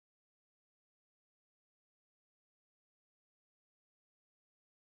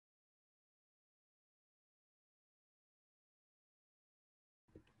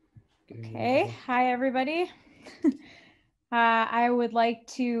Okay, hi everybody. I would like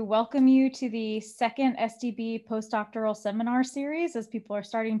to welcome you to the second SDB postdoctoral seminar series as people are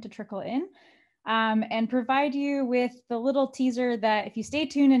starting to trickle in, and provide you with the little teaser that if you stay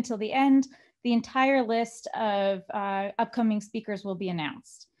tuned until the end, the entire list of upcoming speakers will be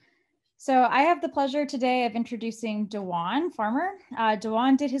announced. So I have the pleasure today of introducing Dewan Farmer.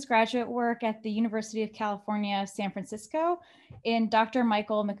 Dewan did his graduate work at the University of California, San Francisco in Dr.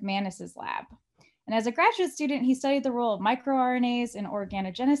 Michael McManus's lab. And as a graduate student, he studied the role of microRNAs in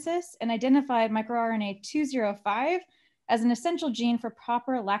organogenesis and identified microRNA 205 as an essential gene for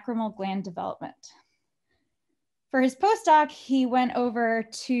proper lacrimal gland development. For his postdoc, he went over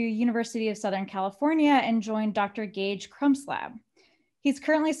to University of Southern California and joined Dr. Gage Crump's lab. He's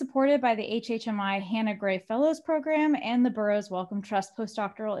currently supported by the HHMI Hannah Gray Fellows Program and the Burroughs Wellcome Trust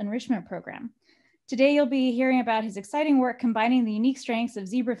Postdoctoral Enrichment Program. Today, you'll be hearing about his exciting work combining the unique strengths of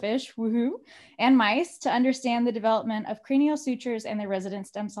zebrafish, woohoo, and mice to understand the development of cranial sutures and their resident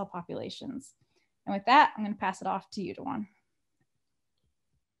stem cell populations. And with that, I'm going to pass it off to you, Dewan.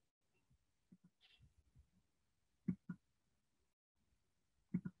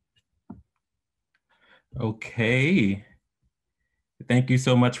 Okay. Thank you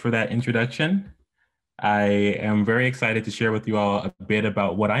so much for that introduction. I am very excited to share with you all a bit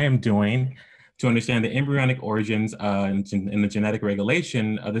about what I am doing to understand the embryonic origins and the genetic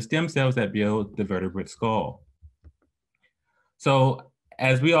regulation of the stem cells that build the vertebrate skull. So,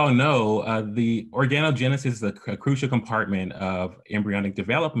 as we all know, the organogenesis is a crucial compartment of embryonic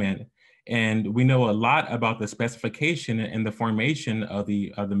development, and we know a lot about the specification and the formation of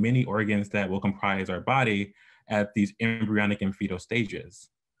the many organs that will comprise our body at these embryonic and fetal stages.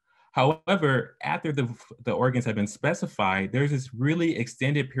 However, after the organs have been specified, there's this really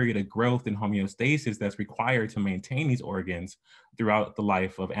extended period of growth and homeostasis that's required to maintain these organs throughout the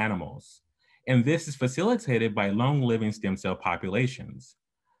life of animals. And this is facilitated by long-living stem cell populations.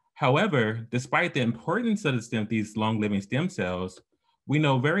 However, despite the importance of these long-living stem cells, we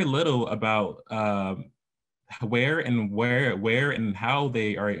know very little about where and how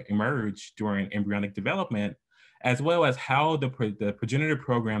they are emerged during embryonic development, as well as how the progenitor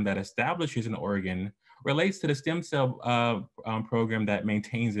program that establishes an organ relates to the stem cell program that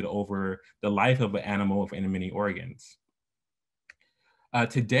maintains it over the life of an animal with many organs.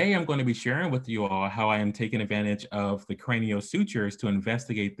 Today, I'm going to be sharing with you all how I am taking advantage of the cranial sutures to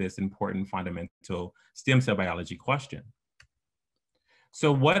investigate this important fundamental stem cell biology question.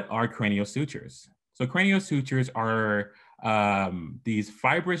 So what are cranial sutures? So cranial sutures are these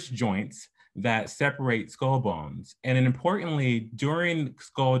fibrous joints that separate skull bones. And importantly, during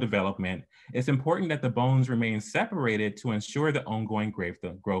skull development, it's important that the bones remain separated to ensure the ongoing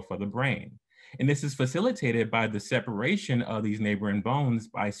growth of the brain. And this is facilitated by the separation of these neighboring bones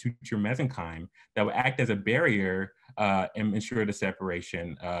by suture mesenchyme that will act as a barrier and ensure the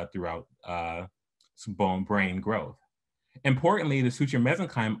separation throughout brain growth. Importantly, the suture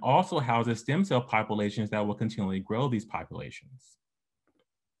mesenchyme also houses stem cell populations that will continually grow these populations.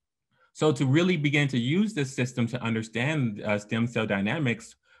 So to really begin to use this system to understand stem cell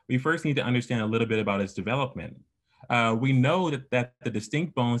dynamics, we first need to understand a little bit about its development. We know that the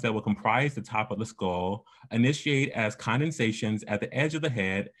distinct bones that will comprise the top of the skull initiate as condensations at the edge of the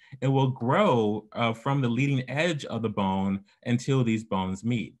head and will grow from the leading edge of the bone until these bones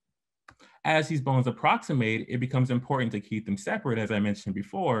meet. As these bones approximate, it becomes important to keep them separate, as I mentioned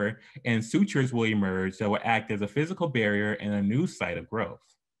before, and sutures will emerge that will act as a physical barrier and a new site of growth.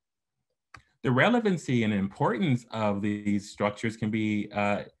 The relevancy and importance of these structures can be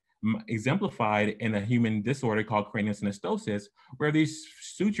exemplified in a human disorder called craniosynostosis, where these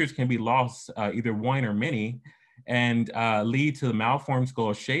sutures can be lost, either one or many, and lead to the malformed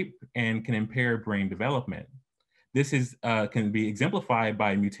skull shape and can impair brain development. This can be exemplified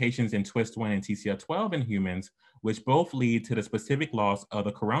by mutations in TWIST1 and TCL12 in humans, which both lead to the specific loss of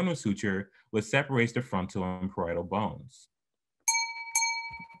the coronal suture, which separates the frontal and parietal bones.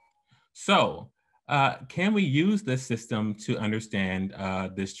 So, can we use this system to understand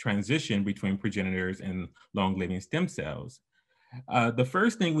this transition between progenitors and long-living stem cells? The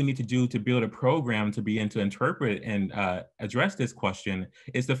first thing we need to do to build a program to begin to interpret and address this question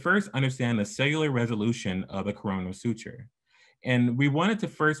is to first understand the cellular resolution of the coronal suture. And we wanted to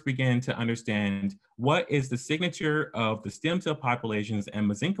first begin to understand what is the signature of the stem cell populations and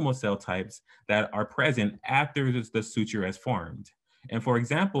mesenchymal cell types that are present after the suture has formed. And for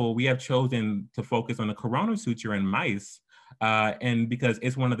example, we have chosen to focus on the coronal suture in mice, and because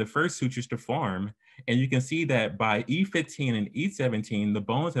it's one of the first sutures to form. And you can see that by E15 and E17, the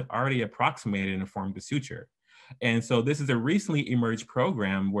bones have already approximated and formed the suture. And so this is a recently emerged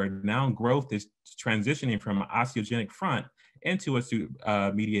program where now growth is transitioning from an osteogenic front into a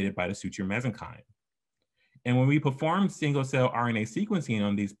mediated by the suture mesenchyme. And when we perform single cell RNA sequencing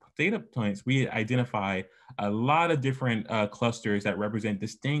on these data points, we identify a lot of different clusters that represent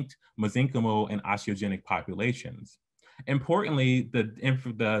distinct mesenchymal and osteogenic populations. Importantly,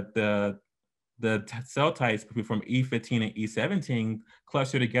 the cell types from E15 and E17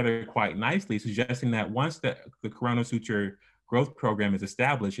 cluster together quite nicely, suggesting that once the coronal suture growth program is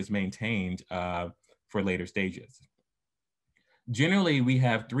established, it's maintained for later stages. Generally, we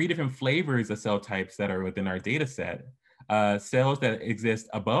have 3 different flavors of cell types that are within our data set. Cells that exist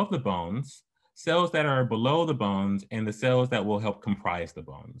above the bones, cells that are below the bones, and the cells that will help comprise the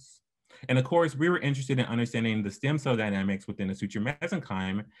bones. And of course, we were interested in understanding the stem cell dynamics within the suture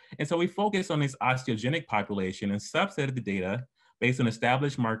mesenchyme. And so we focused on this osteogenic population and subsetted the data based on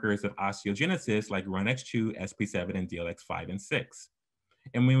established markers of osteogenesis like RUNX2, SP7, and DLX5 and 6.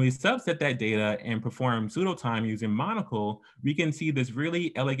 And when we subset that data and perform pseudotime using monocle, we can see this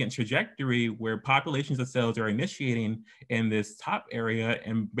really elegant trajectory where populations of cells are initiating in this top area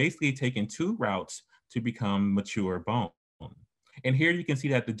and basically taking 2 routes to become mature bone. And here you can see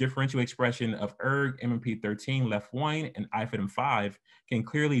that the differential expression of ERG, MMP13, left1, and IFIDM5 can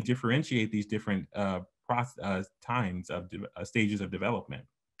clearly differentiate these different times of stages of development.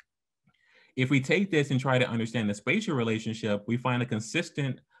 If we take this and try to understand the spatial relationship, we find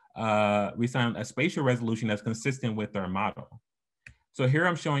a spatial resolution that's consistent with our model. So here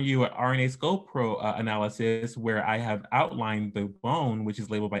I'm showing you an RNA-scope analysis where I have outlined the bone, which is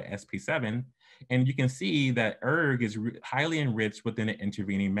labeled by SP7, and you can see that ERG is highly enriched within an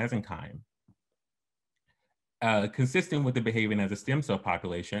intervening mesenchyme, consistent with the behavior as a stem cell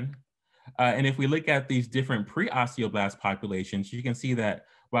population. And if we look at these different pre-osteoblast populations, you can see that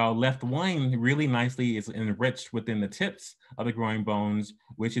while left1 really nicely is enriched within the tips of the growing bones,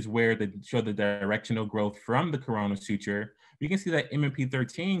 which is where they show the directional growth from the coronal suture, you can see that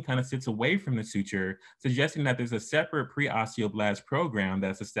MMP13 kind of sits away from the suture, suggesting that there's a separate pre-osteoblast program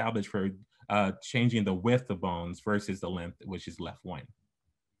that's established for changing the width of bones versus the length, which is left1.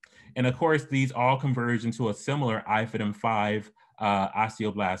 And of course, these all converge into a similar IFIDM5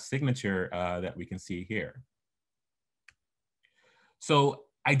 osteoblast signature that we can see here. So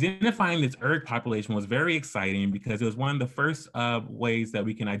identifying this ERG population was very exciting because it was one of the first ways that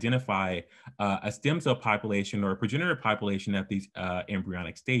we can identify a stem cell population or a progenitor population at these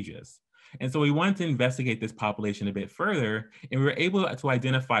embryonic stages. And so we wanted to investigate this population a bit further, and we were able to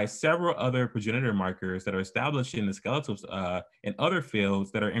identify several other progenitor markers that are established in the skeletal and other fields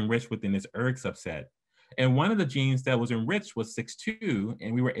that are enriched within this ERG subset. And one of the genes that was enriched was 6-2,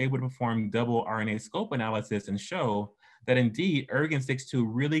 and we were able to perform double RNA scope analysis and show that indeed ERG and 6-2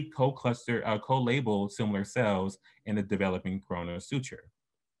 really co-cluster, co-label similar cells in the developing coronal suture.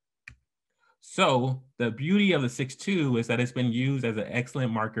 So the beauty of the 6-2 is that it's been used as an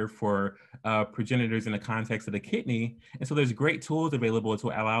excellent marker for progenitors in the context of the kidney. And so there's great tools available to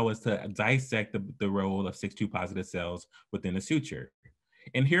allow us to dissect the role of 6-2 positive cells within the suture.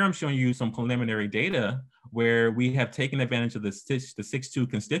 And here I'm showing you some preliminary data where we have taken advantage of the 6-2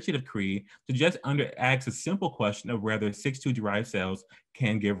 constitutive Cree to just ask a simple question of whether 6-2 derived cells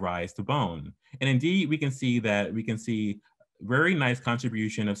can give rise to bone. And indeed, we can see very nice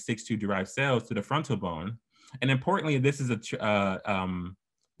contribution of 6-2 derived cells to the frontal bone. And importantly, this is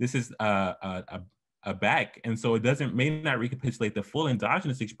a back, and so it may not recapitulate the full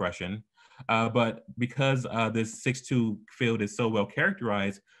endogenous expression, but because this 6-2 field is so well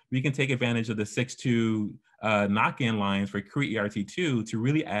characterized, we can take advantage of the 6-2 knock-in lines for CRE-ERT2 to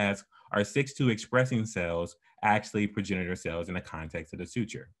really ask, are 6-2 expressing cells actually progenitor cells in the context of the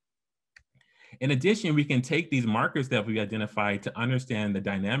suture? In addition, we can take these markers that we identified to understand the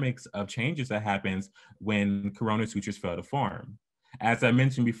dynamics of changes that happens when coronal sutures fail to form. As I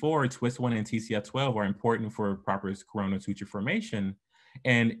mentioned before, TWIST1 and TCF12 are important for proper coronal suture formation.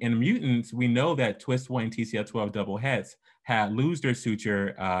 And in mutants, we know that TWIST1 and TCF12 double hets lose their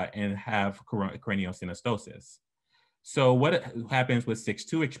suture and have craniosynostosis. So what happens with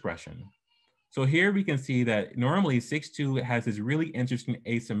 6-2 expression? So here we can see that normally 6-2 has this really interesting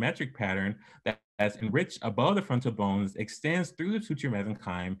asymmetric pattern that is enriched above the frontal bones, extends through the suture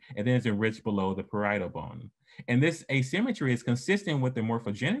mesenchyme, and then is enriched below the parietal bone. And this asymmetry is consistent with the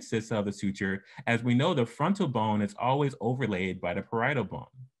morphogenesis of the suture, as we know the frontal bone is always overlaid by the parietal bone.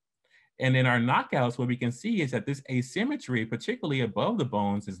 And in our knockouts, what we can see is that this asymmetry, particularly above the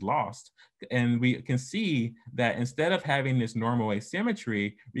bones, is lost. And we can see that instead of having this normal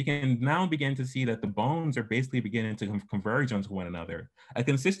asymmetry, we can now begin to see that the bones are basically beginning to converge onto one another, a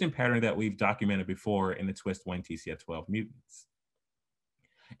consistent pattern that we've documented before in the TWIST1 TCF12 mutants.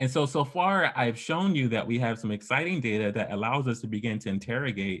 And so far, I've shown you that we have some exciting data that allows us to begin to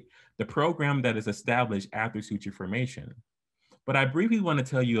interrogate the program that is established after suture formation. But I briefly want to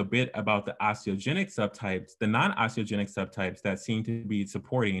tell you a bit about the osteogenic subtypes, the non-osteogenic subtypes that seem to be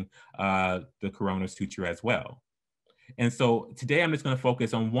supporting the coronal suture as well. And so today I'm just going to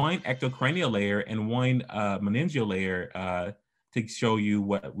focus on one ectocranial layer and one meningeal layer to show you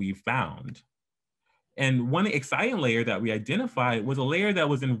what we found. And one exciting layer that we identified was a layer that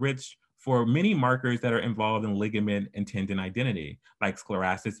was enriched for many markers that are involved in ligament and tendon identity, like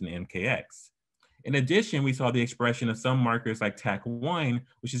sclerosis and MKX. In addition, we saw the expression of some markers like TAC1,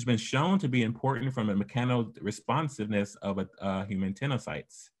 which has been shown to be important from a mechanical responsiveness of human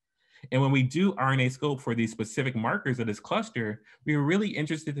tenocytes. And when we do RNA scope for these specific markers of this cluster, we were really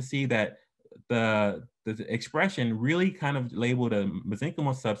interested to see that the expression really kind of labeled a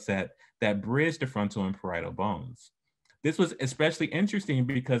mesenchymal subset that bridged the frontal and parietal bones. This was especially interesting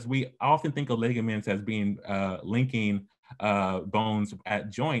because we often think of ligaments as being linking bones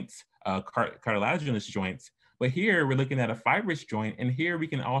at joints, cartilaginous joints. But here we're looking at a fibrous joint, and here we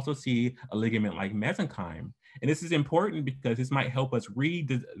can also see a ligament like mesenchyme. And this is important because this might help us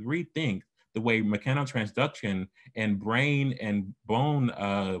rethink the way mechanotransduction and brain and bone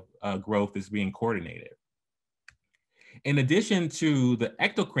growth is being coordinated. In addition to the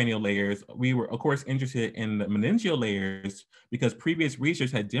ectocranial layers, we were of course interested in the meningeal layers because previous research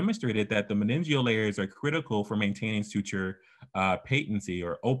had demonstrated that the meningeal layers are critical for maintaining suture patency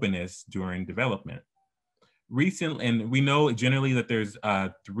or openness during development. Recently, and we know generally that there's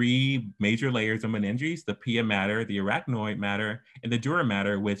 3 major layers of meninges: the pia mater, the arachnoid matter, and the dura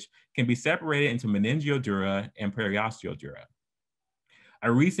mater, which can be separated into meningeodura and periosteodura.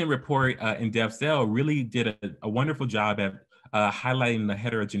 A recent report in DevCell really did a wonderful job at highlighting the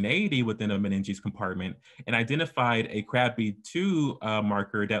heterogeneity within a meninges compartment and identified a CRAB-B2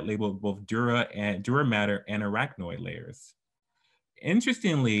 marker that labeled both dura mater and arachnoid layers.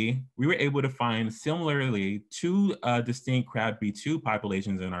 Interestingly, we were able to find similarly 2 distinct CRAB-B2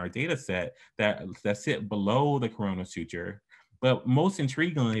 populations in our data set that sit below the coronal suture. But most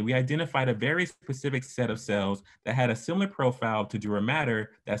intriguingly, we identified a very specific set of cells that had a similar profile to dura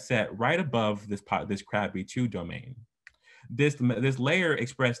mater that sat right above this CRAB-B2 domain. This layer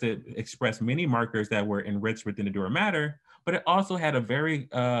expressed many markers that were enriched within the dura mater, but it also had a very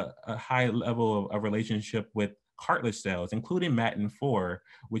high level of relationship with cartilage cells, including MATIN4,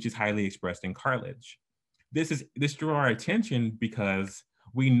 which is highly expressed in cartilage. This drew our attention because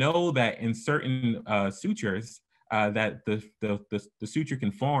we know that in certain sutures, that the suture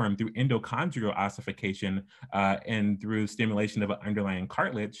can form through endochondral ossification and through stimulation of an underlying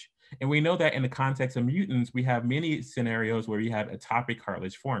cartilage. And we know that in the context of mutants, we have many scenarios where you have atopic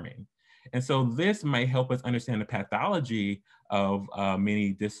cartilage forming. And so this might help us understand the pathology of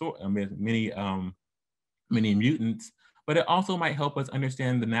many mutants, but it also might help us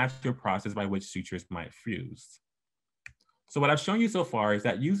understand the natural process by which sutures might fuse. So what I've shown you so far is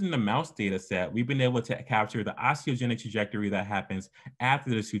that using the mouse data set, we've been able to capture the osteogenic trajectory that happens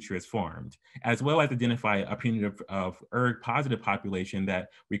after the suture is formed, as well as identify a punitive of ERG positive population that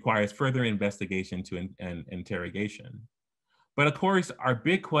requires further investigation and interrogation. But of course, our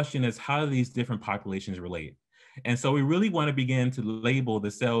big question is how do these different populations relate? And so we really want to begin to label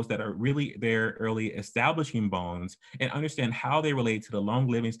the cells that are really there early establishing bones and understand how they relate to the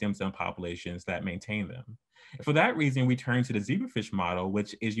long-living stem cell populations that maintain them. And for that reason, we turn to the zebrafish model,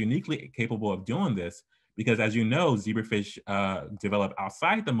 which is uniquely capable of doing this because, as you know, zebrafish develop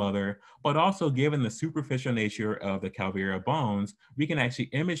outside the mother, but also given the superficial nature of the calvarial bones, we can actually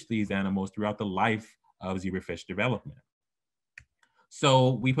image these animals throughout the life of zebrafish development.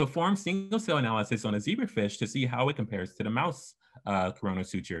 So we performed single cell analysis on a zebrafish to see how it compares to the mouse coronal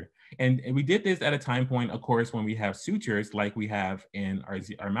suture. And we did this at a time point, of course, when we have sutures like we have in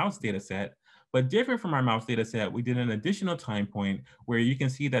our mouse data set. But different from our mouse data set, we did an additional time point where you can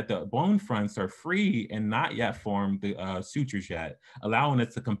see that the bone fronts are free and not yet formed the sutures yet, allowing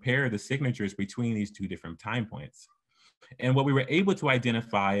us to compare the signatures between these 2 different time points. And what we were able to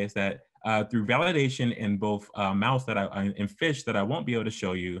identify is that through validation in both mouse and fish that I won't be able to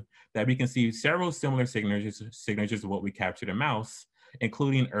show you, that we can see several similar signatures of what we captured in mouse,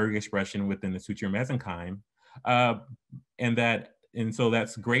 including ERG expression within the suture mesenchyme. And so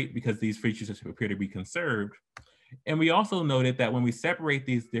that's great because these features appear to be conserved. And we also noted that when we separate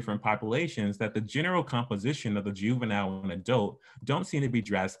these different populations, that the general composition of the juvenile and adult don't seem to be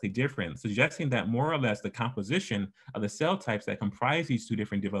drastically different, suggesting that more or less the composition of the cell types that comprise these two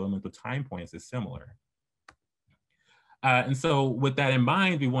different developmental time points is similar. And so with that in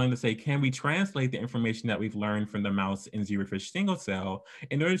mind, we wanted to say, can we translate the information that we've learned from the mouse and zebrafish single cell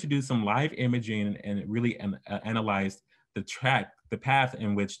in order to do some live imaging and really analyze the path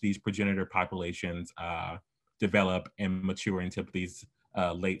in which these progenitor populations develop and mature into these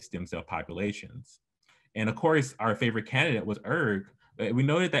late stem cell populations. And of course, our favorite candidate was ERG. We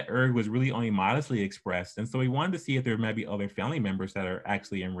noted that ERG was really only modestly expressed. And so we wanted to see if there might be other family members that are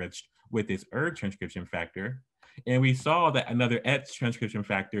actually enriched with this ERG transcription factor. And we saw that another ETS transcription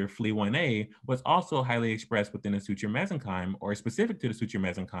factor, FLE1A, was also highly expressed within the suture mesenchyme, or specific to the suture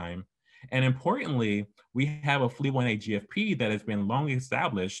mesenchyme. And importantly, we have a FLE1A GFP that has been long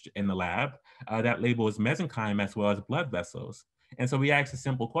established in the lab that labels mesenchyme as well as blood vessels. And so we asked a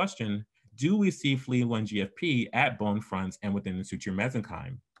simple question: do we see FLE1 GFP at bone fronts and within the suture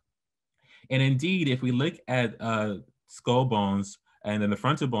mesenchyme? And indeed, if we look at skull bones and then the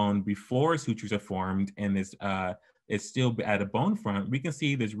frontal bone before sutures are formed and it's still at a bone front, we can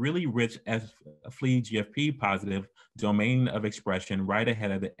see this really rich FLE GFP positive domain of expression right ahead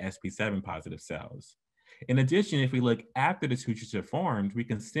of the SP7 positive cells. In addition, if we look after the sutures are formed, we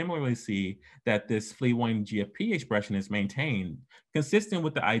can similarly see that this FLE1 GFP expression is maintained, consistent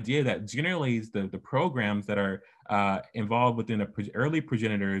with the idea that generally the programs that are involved within the early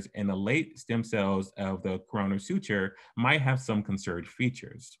progenitors and the late stem cells of the coronal suture might have some conserved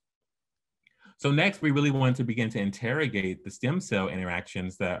features. So next, we really want to begin to interrogate the stem cell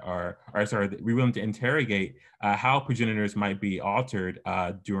interactions that we want to interrogate how progenitors might be altered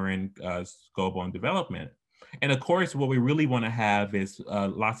during skull bone development. And of course, what we really want to have is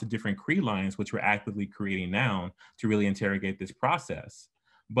lots of different Cree lines, which we're actively creating now to really interrogate this process.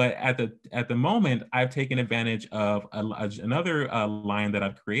 But at the moment, I've taken advantage of another line that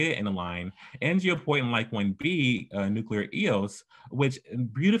I've created in the line, angiopoietin-like 1B nuclear EOS, which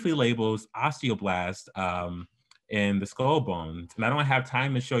beautifully labels osteoblast in the skull bones. And I don't have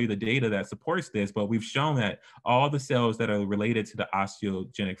time to show you the data that supports this, but we've shown that all the cells that are related to the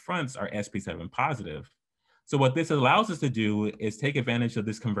osteogenic fronts are SP7 positive. So what this allows us to do is take advantage of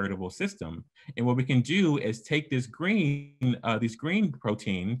this convertible system. And what we can do is take this green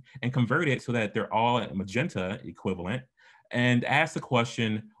protein and convert it so that they're all magenta equivalent, and ask the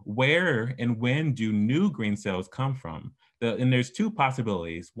question, where and when do new green cells come from? And there's two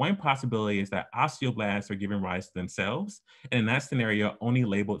possibilities. One possibility is that osteoblasts are giving rise to themselves. And in that scenario, only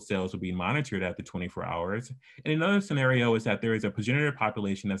labeled cells will be monitored after 24 hours. And another scenario is that there is a progenitor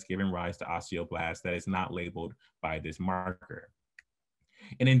population that's giving rise to osteoblasts that is not labeled by this marker.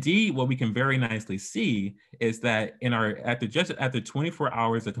 And indeed, what we can very nicely see is that just after 24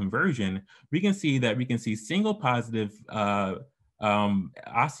 hours of conversion, we can see single positive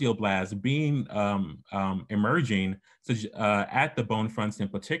osteoblasts being emerging at the bone fronts in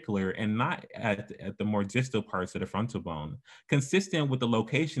particular, and not at the more distal parts of the frontal bone, consistent with the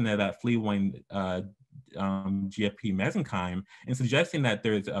location of that FLE1 GFP mesenchyme, and suggesting that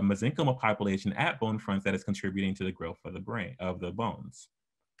there's a mesenchymal population at bone fronts that is contributing to the growth of the bones.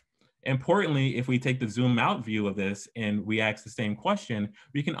 Importantly, if we take the zoom out view of this and we ask the same question,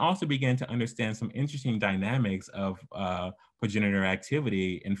 we can also begin to understand some interesting dynamics of progenitor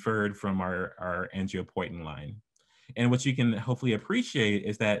activity inferred from our angiopoietin line. And what you can hopefully appreciate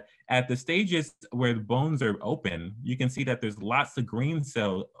is that at the stages where the bones are open, you can see that there's lots of green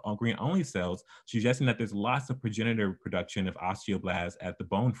only cells, suggesting that there's lots of progenitor production of osteoblasts at the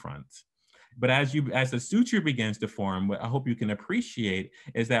bone fronts. But as the suture begins to form, what I hope you can appreciate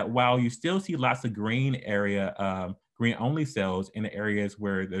is that while you still see lots of green only cells in the areas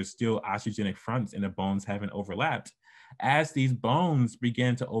where there's still osteogenic fronts and the bones haven't overlapped, as these bones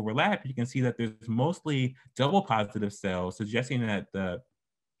begin to overlap, you can see that there's mostly double positive cells, suggesting that the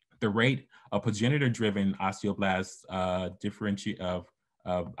rate of progenitor-driven osteoblast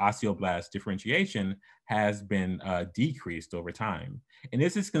osteoblast differentiation has been decreased over time. And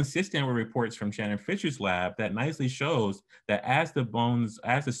this is consistent with reports from Shannon Fisher's lab that nicely shows that as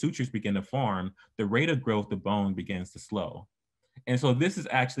the sutures begin to form, the rate of growth of bone begins to slow. And so this is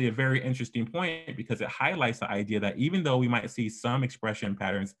actually a very interesting point because it highlights the idea that even though we might see some expression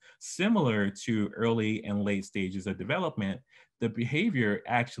patterns similar to early and late stages of development, the behavior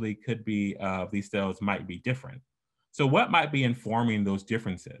actually could be of these cells might be different. So what might be informing those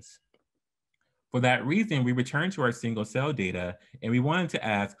differences? For that reason, we returned to our single cell data and we wanted to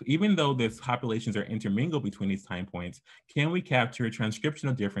ask, even though these populations are intermingled between these time points, can we capture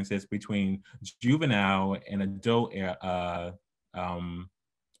transcriptional differences between juvenile and adult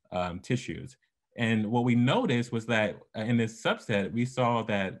tissues? And what we noticed was that in this subset, we saw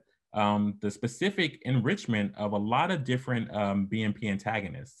that the specific enrichment of a lot of different BMP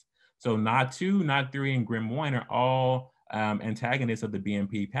antagonists. So NOD2, NOD3, and GRIM1 are all antagonists of the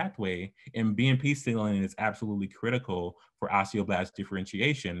BMP pathway, and BMP signaling is absolutely critical for osteoblast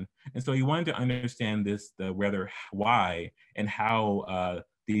differentiation. And so you wanted to understand this, why, and how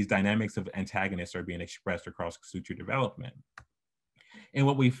these dynamics of antagonists are being expressed across suture development. And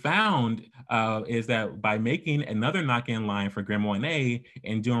what we found is that by making another knock-in line for GRIM1A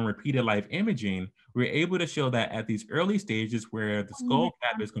and doing repeated live imaging, we're able to show that at these early stages where the skull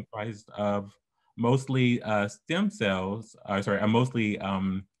cap is comprised of mostly stem cells, mostly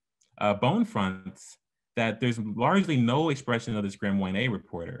bone fronts, that there's largely no expression of this GRIM1A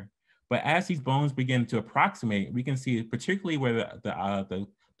reporter. But as these bones begin to approximate, we can see, particularly where the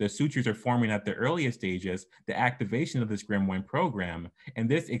sutures are forming at the earliest stages, the activation of this GRIM1 program, and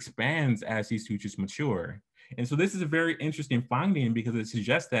this expands as these sutures mature. And so this is a very interesting finding because it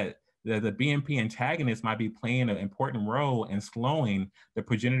suggests that the BMP antagonist might be playing an important role in slowing the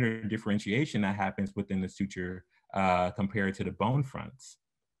progenitor differentiation that happens within the suture compared to the bone fronts.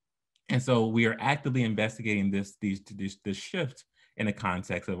 And so we are actively investigating this shift in the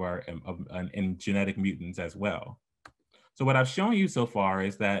context of in genetic mutants as well. So what I've shown you so far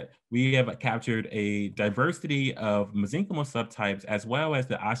is that we have captured a diversity of mesenchymal subtypes as well as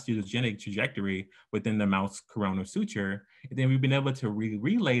the osteogenic trajectory within the mouse coronal suture. And then we've been able to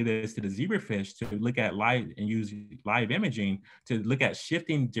relay this to the zebrafish to look at use live imaging to look at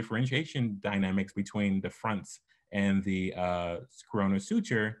shifting differentiation dynamics between the fronts and the coronal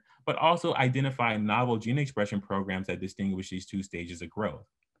suture, but also identify novel gene expression programs that distinguish these two stages of growth.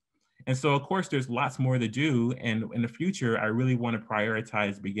 And so, of course, there's lots more to do. And in the future, I really want to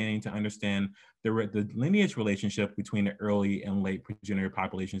prioritize beginning to understand the lineage relationship between the early and late progenitor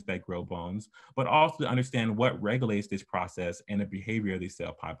populations that grow bones, but also to understand what regulates this process and the behavior of these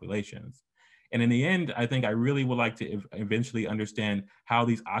cell populations. And in the end, I think I really would like to eventually understand how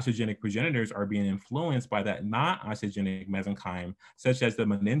these osteogenic progenitors are being influenced by that non-osteogenic mesenchyme, such as the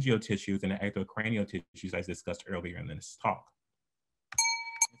meningeal tissues and the ectocranial tissues I discussed earlier in this talk.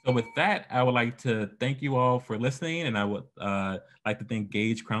 So with that, I would like to thank you all for listening, and I would like to thank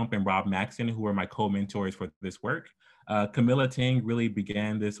Gage Crump and Rob Maxson, who are my co-mentors for this work. Camilla Ting really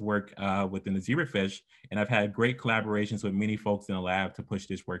began this work within the zebrafish, and I've had great collaborations with many folks in the lab to push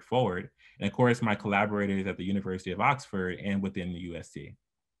this work forward. And of course, my collaborators at the University of Oxford and within the USC,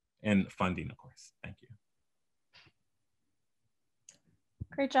 and funding, of course. Thank you.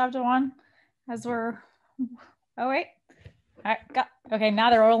 Great job, Dewan. As we're, oh wait. All right, okay,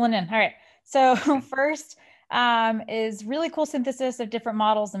 now they're rolling in. All right, so first is really cool synthesis of different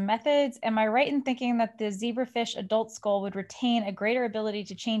models and methods. Am I right in thinking that the zebrafish adult skull would retain a greater ability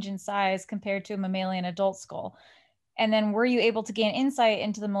to change in size compared to a mammalian adult skull? And then were you able to gain insight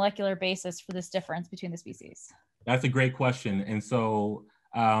into the molecular basis for this difference between the species? That's a great question. And so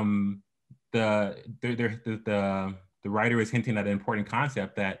the writer is hinting at an important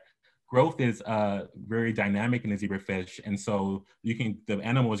concept that growth is very dynamic in the zebrafish, and so the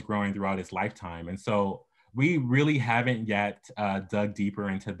animal is growing throughout its lifetime. And so we really haven't yet dug deeper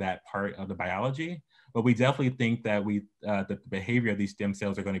into that part of the biology, but we definitely think that the behavior of these stem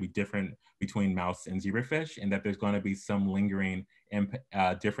cells are going to be different between mouse and zebrafish, and that there's going to be some lingering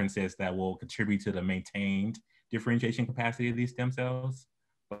differences that will contribute to the maintained differentiation capacity of these stem cells.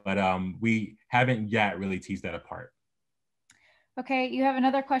 But we haven't yet really teased that apart. Okay, you have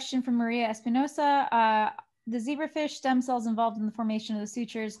another question from Maria Espinosa. The zebrafish stem cells involved in the formation of the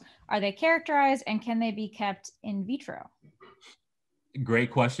sutures, are they characterized and can they be kept in vitro?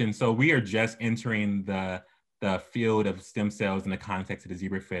 Great question. So we are just entering the field of stem cells in the context of the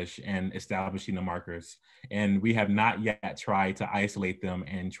zebrafish and establishing the markers. And we have not yet tried to isolate them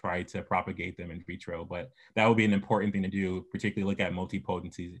and try to propagate them in vitro, but that would be an important thing to do, particularly look at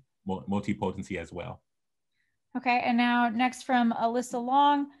multipotency as well. Okay, and now next from Alyssa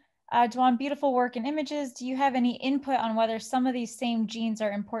Long. Dwan, beautiful work and images. Do you have any input on whether some of these same genes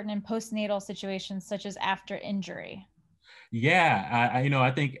are important in postnatal situations, such as after injury? Yeah,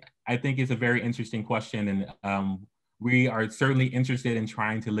 I think it's a very interesting question, and we are certainly interested in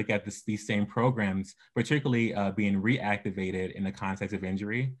trying to look at these same programs, particularly being reactivated in the context of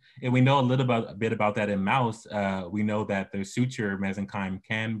injury. And we know a bit about that in mouse. We know that the suture mesenchyme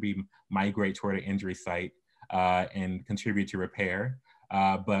can migrate toward an injury site and contribute to repair.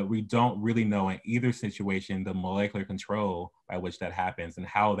 but we don't really know in either situation the molecular control by which that happens and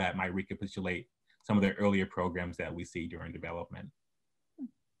how that might recapitulate some of the earlier programs that we see during development.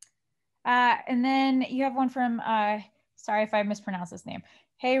 And then you have one from, sorry if I mispronounced this name.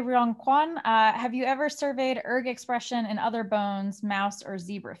 Hey, Ryong Kwan, have you ever surveyed ERG expression in other bones, mouse or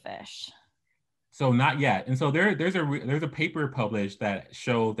zebrafish? So not yet. And so there's a paper published that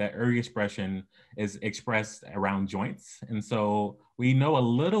showed that ERG expression is expressed around joints. And so we know a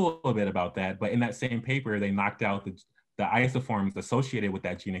little bit about that, but in that same paper, they knocked out the isoforms associated with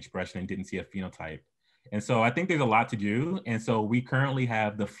that gene expression and didn't see a phenotype. And so I think there's a lot to do. And so we currently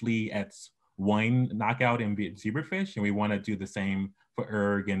have the FLE-ETS1 knockout in zebrafish, and we want to do the same for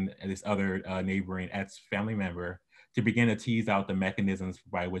ERG and this other neighboring ETS family member to begin to tease out the mechanisms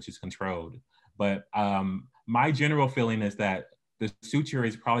by which it's controlled. But my general feeling is that the suture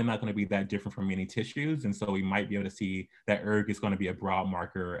is probably not going to be that different from many tissues. And so we might be able to see that ERG is going to be a broad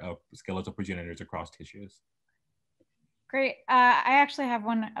marker of skeletal progenitors across tissues. Great. I actually have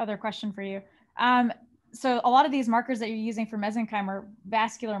one other question for you. So a lot of these markers that you're using for mesenchyme are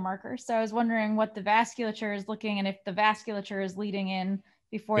vascular markers. So I was wondering what the vasculature is looking and if the vasculature is leading in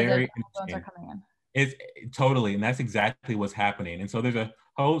before the bones are coming in. It's totally, and that's exactly what's happening. And so there's a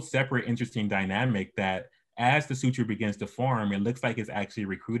whole separate interesting dynamic that as the suture begins to form, it looks like it's actually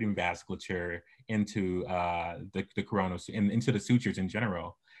recruiting vasculature into the coronal and into the sutures in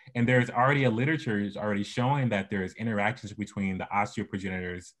general. And there's already a literature is already showing that there's interactions between the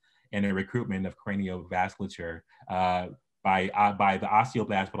osteoprogenitors and the recruitment of cranial vasculature by the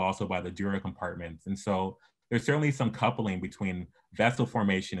osteoblast, but also by the dura compartments. And so there's certainly some coupling between vessel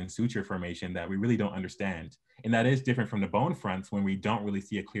formation and suture formation that we really don't understand. And that is different from the bone fronts when we don't really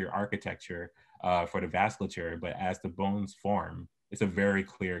see a clear architecture for the vasculature, but as the bones form, it's a very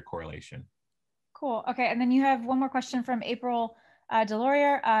clear correlation. Cool, okay, and then you have one more question from April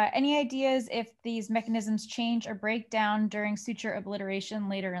Delorier. Any ideas if these mechanisms change or break down during suture obliteration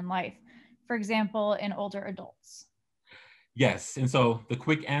later in life? For example, in older adults? Yes, and so the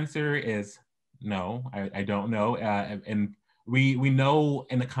quick answer is no, I don't know. And we know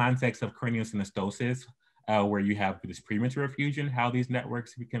in the context of craniosynostosis, where you have this premature fusion, how these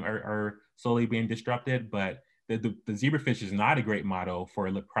networks are slowly being disrupted, but the zebrafish is not a great model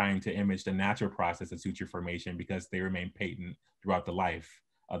for trying to image the natural process of suture formation because they remain patent throughout the life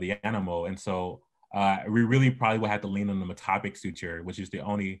of the animal. And so we really probably will have to lean on the metopic suture, which is the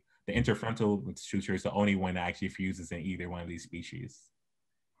interfrontal suture is the only one that actually fuses in either one of these species.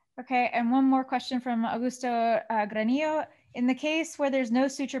 Okay, and one more question from Augusto Granillo. In the case where there's no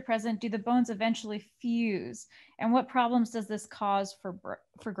suture present, do the bones eventually fuse? And what problems does this cause for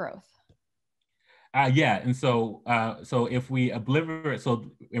growth? Yeah, and so if we obliterate,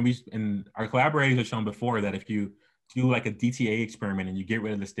 and our collaborators have shown before that if you do like a DTA experiment and you get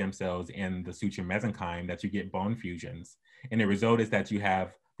rid of the stem cells in the suture mesenchyme, that you get bone fusions. And the result is that you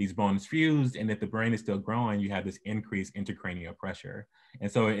have these bones fused, and if the brain is still growing, you have this increased intracranial pressure. And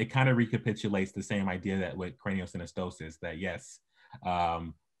so it kind of recapitulates the same idea that with craniosynostosis, that yes,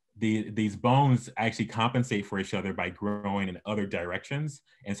 these bones actually compensate for each other by growing in other directions.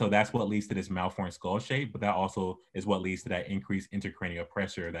 And so that's what leads to this malformed skull shape, but that also is what leads to that increased intracranial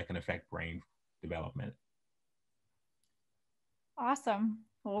pressure that can affect brain development. Awesome.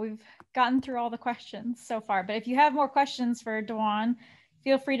 Well, we've gotten through all the questions so far, but if you have more questions for Dewan,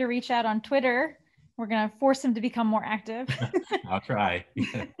 feel free to reach out on Twitter. We're going to force him to become more active. I'll try.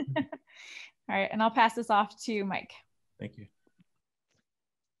 All right, and I'll pass this off to Mike. Thank you.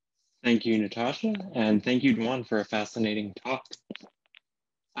 Thank you, Natasha, and thank you, Dewan, for a fascinating talk.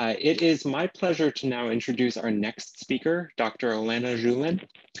 It is my pleasure to now introduce our next speaker, Dr. Olena Zhulyn.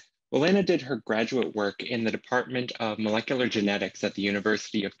 Olena did her graduate work in the Department of Molecular Genetics at the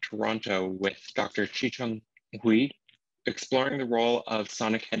University of Toronto with Dr. Chicheng Hui, exploring the role of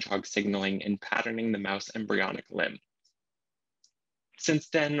sonic hedgehog signaling in patterning the mouse embryonic limb. Since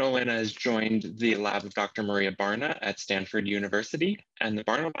then, Olena has joined the lab of Dr. Maria Barna at Stanford University, and the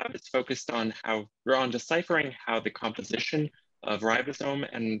Barna lab is focused on deciphering how the composition of ribosome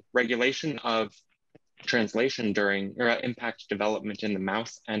and regulation of translation impact development in the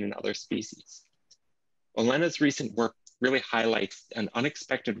mouse and in other species. Olena's recent work really highlights an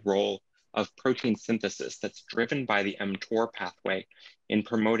unexpected role of protein synthesis that's driven by the mTOR pathway in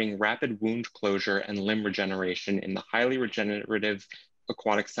promoting rapid wound closure and limb regeneration in the highly regenerative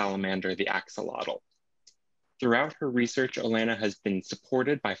aquatic salamander, the axolotl. Throughout her research, Olena has been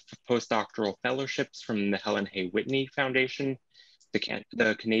supported by postdoctoral fellowships from the Helen Hay Whitney Foundation,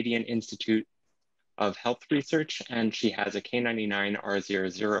 the Canadian Institute of Health Research, and she has a K99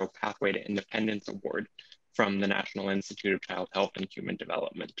 R00 Pathway to Independence Award from the National Institute of Child Health and Human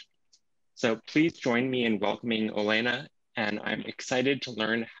Development. So please join me in welcoming Olena, and I'm excited to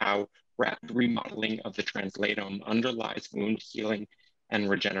learn how rapid remodeling of the translatome underlies wound healing and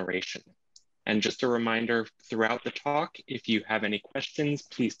regeneration. And just a reminder throughout the talk, if you have any questions,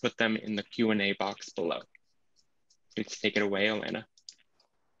 please put them in the Q&A box below. Please take it away, Olena.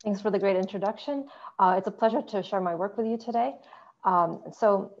 Thanks for the great introduction. It's a pleasure to share my work with you today. As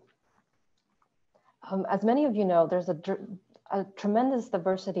many of you know, there's a tremendous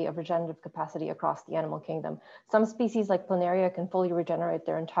diversity of regenerative capacity across the animal kingdom. Some species like planaria can fully regenerate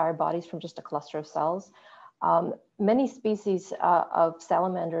their entire bodies from just a cluster of cells. Many species of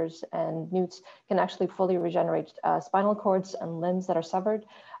salamanders and newts can actually fully regenerate spinal cords and limbs that are severed.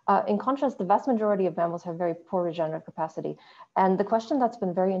 In contrast, the vast majority of mammals have very poor regenerative capacity. And the question that's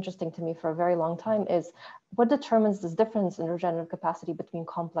been very interesting to me for a very long time is, what determines this difference in regenerative capacity between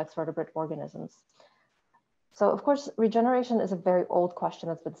complex vertebrate organisms? So of course, regeneration is a very old question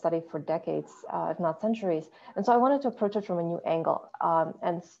that's been studied for decades, if not centuries. And so I wanted to approach it from a new angle.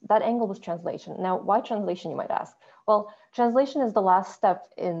 And that angle was translation. Now, why translation, you might ask? Well, translation is the last step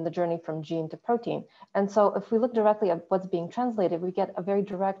in the journey from gene to protein. And so if we look directly at what's being translated, we get a very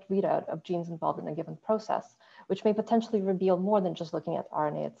direct readout of genes involved in a given process, which may potentially reveal more than just looking at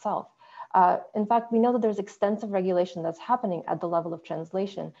RNA itself. In fact, we know that there's extensive regulation that's happening at the level of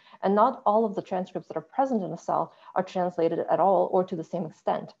translation, and not all of the transcripts that are present in a cell are translated at all or to the same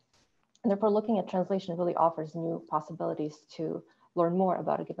extent. And therefore, looking at translation really offers new possibilities to learn more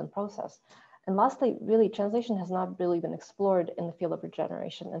about a given process. And lastly, really, translation has not really been explored in the field of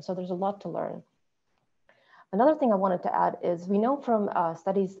regeneration, and so there's a lot to learn. Another thing I wanted to add is we know from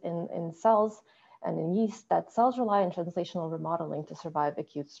studies in cells and in yeast that cells rely on translational remodeling to survive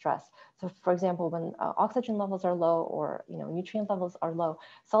acute stress. So for example, when oxygen levels are low or nutrient levels are low,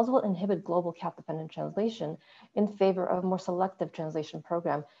 cells will inhibit global cap-dependent translation in favor of a more selective translation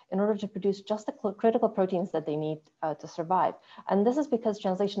program in order to produce just the critical proteins that they need to survive. And this is because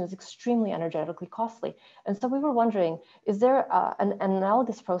translation is extremely energetically costly. And so we were wondering, is there an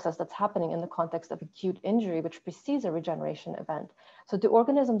analogous process that's happening in the context of acute injury which precedes a regeneration event? So do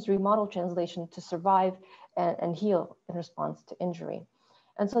organisms remodel translation to survive and heal in response to injury?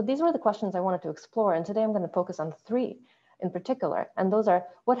 And so these were the questions I wanted to explore. And today I'm going to focus on three in particular. And those are,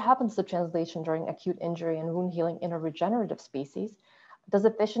 what happens to translation during acute injury and wound healing in a regenerative species? Does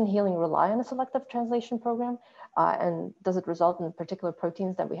efficient healing rely on a selective translation program? And does it result in particular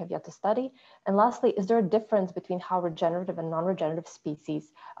proteins that we have yet to study? And lastly, is there a difference between how regenerative and non-regenerative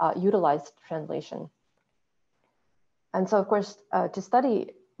species utilize translation? And so, of course, to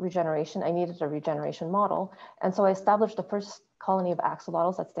study regeneration, I needed a regeneration model. And so I established the first colony of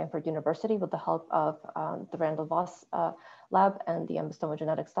axolotls at Stanford University with the help of the Randall Voss lab and the Embastoma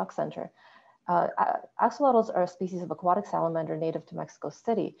Genetics Stock Center. Axolotls are a species of aquatic salamander native to Mexico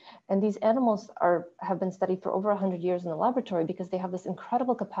City. And these animals have been studied for over 100 years in the laboratory because they have this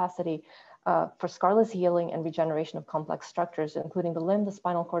incredible capacity for scarless healing and regeneration of complex structures, including the limb, the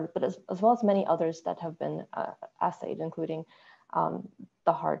spinal cord, but as well as many others that have been assayed, including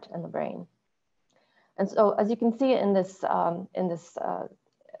the heart and the brain. And so, as you can see in this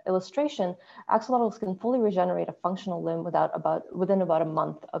illustration, axolotls can fully regenerate a functional limb within about a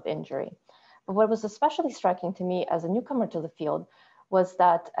month of injury. But what was especially striking to me as a newcomer to the field was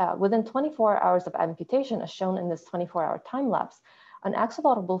that within 24 hours of amputation, as shown in this 24-hour time lapse, an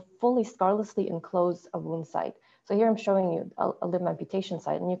axolotl will fully scarlessly enclose a wound site. So here I'm showing you a limb amputation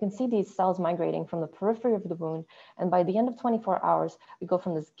site, and you can see these cells migrating from the periphery of the wound. And by the end of 24 hours, we go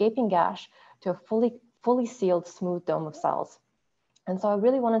from this gaping gash to a fully sealed, smooth dome of cells. And so I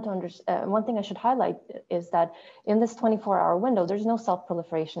really wanted to understand, one thing I should highlight is that in this 24-hour window, there's no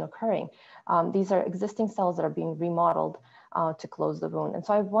self-proliferation occurring. These are existing cells that are being remodeled to close the wound. And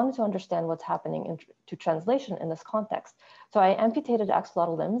so I wanted to understand what's happening to translation in this context. So I amputated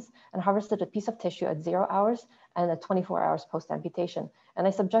axolotl limbs and harvested a piece of tissue at 0 hours and at 24 hours post-amputation. And I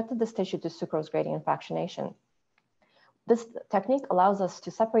subjected this tissue to sucrose gradient fractionation. This technique allows us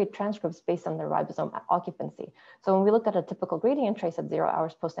to separate transcripts based on their ribosome occupancy. So when we look at a typical gradient trace at 0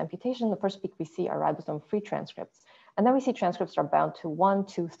 hours post-amputation, the first peak we see are ribosome-free transcripts. And then we see transcripts are bound to 1,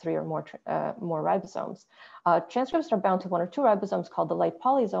 2, 3, or more ribosomes. Transcripts that are bound to 1 or 2 ribosomes, called the light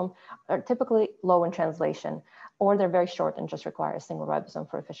polysome, are typically low in translation, or they're very short and just require a single ribosome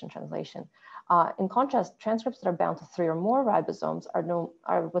for efficient translation. In contrast, transcripts that are bound to 3 or more ribosomes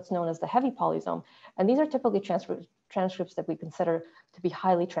are what's known as the heavy polysome. And these are typically transcripts that we consider to be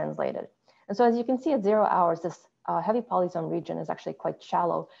highly translated. And so as you can see at 0 hours, this heavy polysome region is actually quite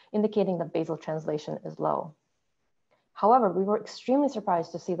shallow, indicating that basal translation is low. However, we were extremely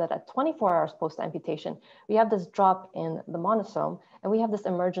surprised to see that at 24 hours post-amputation, we have this drop in the monosome, and we have this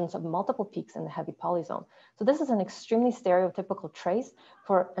emergence of multiple peaks in the heavy polysome. So this is an extremely stereotypical trace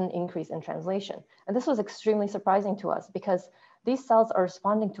for an increase in translation. And this was extremely surprising to us because these cells are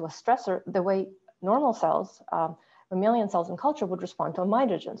responding to a stressor the way normal cells, mammalian cells in culture would respond to a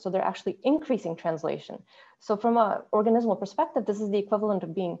mitogen. So they're actually increasing translation. So from an organismal perspective, this is the equivalent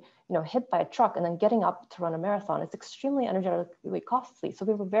of being hit by a truck and then getting up to run a marathon. It's extremely energetically costly. So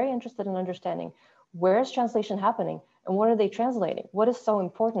we were very interested in understanding where is translation happening and what are they translating? What is so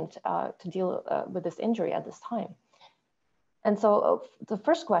important to deal with this injury at this time? And so the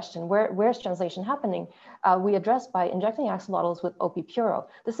first question, where's translation happening, we addressed by injecting axolotls with OP-Puro.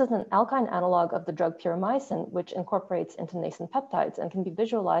 This is an alkyne analog of the drug puromycin, which incorporates into nascent peptides and can be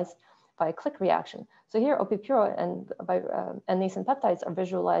visualized by a click reaction. So here OP-Puro and nascent peptides are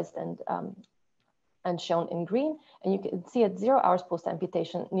visualized and shown in green. And you can see at 0 hours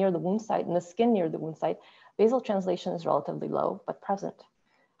post-amputation near the wound site, in the skin near the wound site, basal translation is relatively low, but present.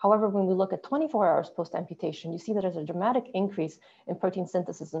 However, when we look at 24 hours post-amputation, you see that there's a dramatic increase in protein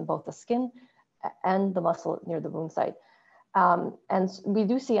synthesis in both the skin and the muscle near the wound site. And we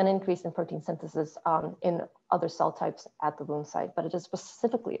do see an increase in protein synthesis in other cell types at the wound site, but it is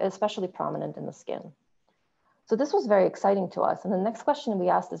especially prominent in the skin. So this was very exciting to us. And the next question we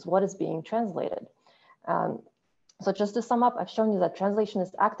asked is, what is being translated? So just to sum up, I've shown you that translation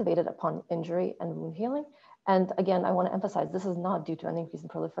is activated upon injury and wound healing. And again, I want to emphasize this is not due to an increase in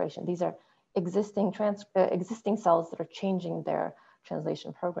proliferation. These are existing cells that are changing their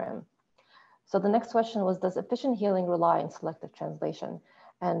translation program. So the next question was, does efficient healing rely on selective translation?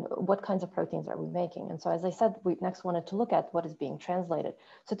 And what kinds of proteins are we making? And so as I said, we next wanted to look at what is being translated.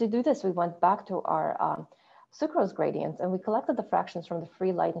 So to do this, we went back to our sucrose gradients, and we collected the fractions from the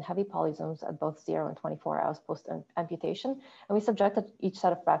free, light, and heavy polysomes at both 0 and 24 hours post-amputation, and we subjected each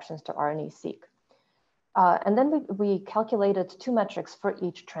set of fractions to RNA-seq. And then we calculated two metrics for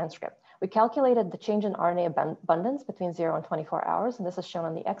each transcript. We calculated the change in RNA abundance between 0 and 24 hours, and this is shown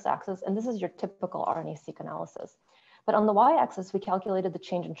on the x-axis, and this is your typical RNA-seq analysis. But on the y-axis, we calculated the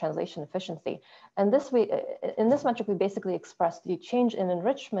change in translation efficiency. And in this metric, we basically expressed the change in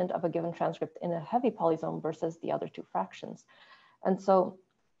enrichment of a given transcript in a heavy polysome versus the other two fractions. And so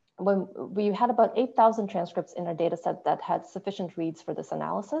when we had about 8,000 transcripts in our data set that had sufficient reads for this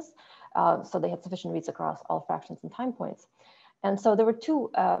analysis. So they had sufficient reads across all fractions and time points. And so there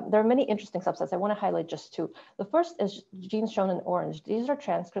are many interesting subsets. I want to highlight just two. The first is genes shown in orange. These are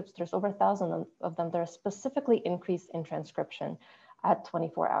transcripts. There's over 1,000 of them that are specifically increased in transcription at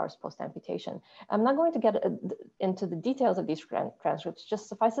 24 hours post-amputation. I'm not going to get into the details of these transcripts, just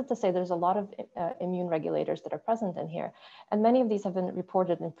suffice it to say there's a lot of immune regulators that are present in here, and many of these have been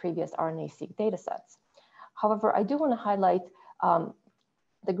reported in previous RNA-seq data sets. However, I do want to highlight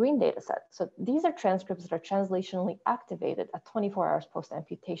the green data set. So these are transcripts that are translationally activated at 24 hours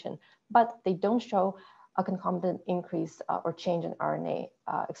post-amputation, but they don't show a concomitant increase or change in RNA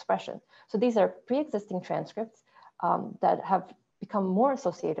expression. So these are pre-existing transcripts that have become more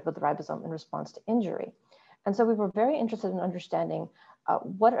associated with the ribosome in response to injury. And so we were very interested in understanding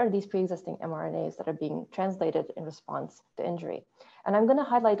what are these pre-existing mRNAs that are being translated in response to injury. And I'm going to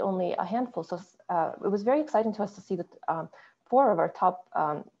highlight only a handful. So it was very exciting to us to see that 4 of our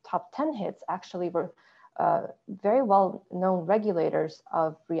top 10 hits actually were very well-known regulators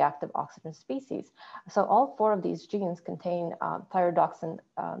of reactive oxygen species. So all 4 of these genes contain thyrodoxin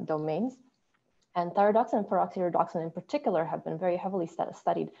domains. And thyrodoxin and peroxythyrodoxin in particular have been very heavily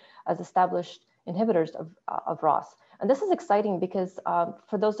studied as established inhibitors of ROS. And this is exciting because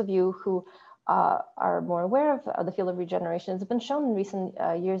for those of you who are more aware of the field of regeneration, it's been shown in recent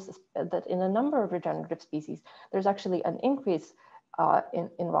years that in a number of regenerative species, there's actually an increase in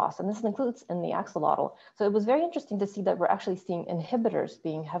ROS, and this includes in the axolotl. So it was very interesting to see that we're actually seeing inhibitors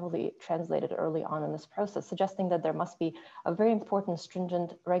being heavily translated early on in this process, suggesting that there must be a very important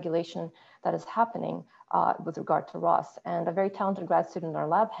stringent regulation that is happening with regard to ROS. And a very talented grad student in our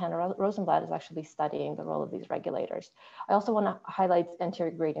lab, Hannah Rosenblatt, is actually studying the role of these regulators. I also want to highlight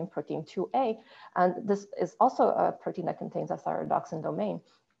anterior gradient protein 2A, and this is also a protein that contains a thyrodoxin domain.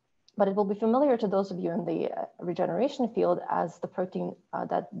 But it will be familiar to those of you in the regeneration field as the protein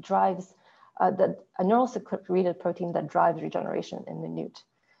that drives, a neural secreted protein that drives regeneration in the newt.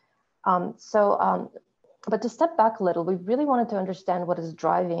 But to step back a little, we really wanted to understand what is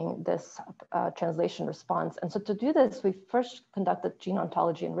driving this translation response. And so to do this, we first conducted gene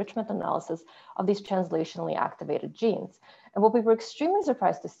ontology enrichment analysis of these translationally activated genes. And what we were extremely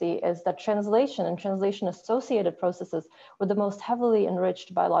surprised to see is that translation and translation-associated processes were the most heavily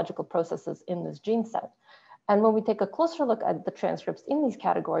enriched biological processes in this gene set. And when we take a closer look at the transcripts in these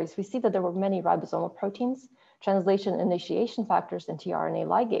categories, we see that there were many ribosomal proteins, translation initiation factors, and tRNA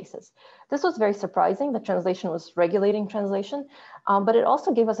ligases. This was very surprising. The translation was regulating translation, but it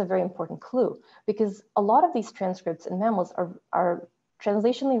also gave us a very important clue, because a lot of these transcripts in mammals are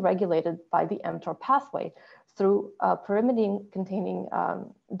translationally regulated by the mTOR pathway through pyrimidine containing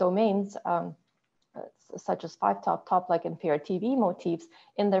domains such as 5-top-like and PRTV motifs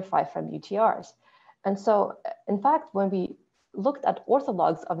in their 5' UTRs. And so, in fact, when we looked at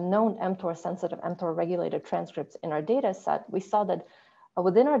orthologs of known mTOR sensitive, mTOR regulated transcripts in our data set, we saw that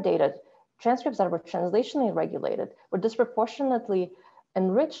within our data, transcripts that were translationally regulated were disproportionately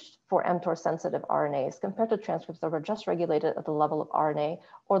enriched for mTOR sensitive RNAs compared to transcripts that were just regulated at the level of RNA,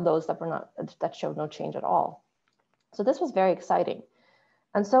 or those that showed no change at all. So this was very exciting.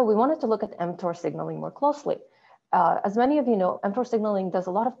 And so we wanted to look at mTOR signaling more closely. As many of you know, mTOR signaling does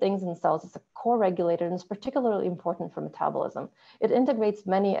a lot of things in cells. It's a core regulator and is particularly important for metabolism. It integrates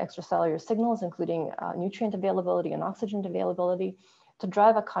many extracellular signals, including nutrient availability and oxygen availability, to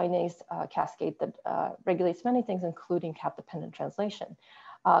drive a kinase cascade that regulates many things, including cap-dependent translation.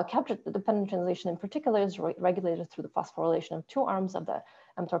 Cap-dependent translation in particular is regulated through the phosphorylation of two arms of the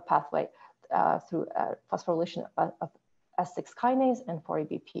mTOR pathway through phosphorylation of S6 kinase and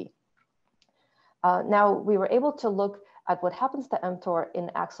 4-ABP. Now, we were able to look at what happens to mTOR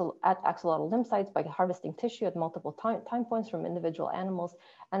at axolotl lymphocytes by harvesting tissue at multiple time points from individual animals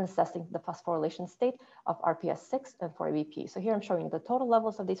and assessing the phosphorylation state of RPS6 and 4-ABP. So here I'm showing the total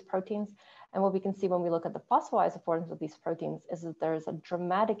levels of these proteins. And what we can see when we look at the phosphoisoforms of these proteins is that there is a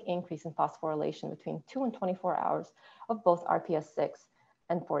dramatic increase in phosphorylation between 2 and 24 hours of both RPS6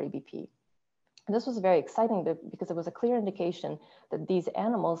 and 4-ABP. And this was very exciting because it was a clear indication that these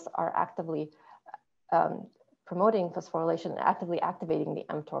animals are actively promoting phosphorylation and actively activating the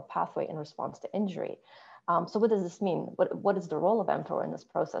mTOR pathway in response to injury. So what does this mean? What is the role of mTOR in this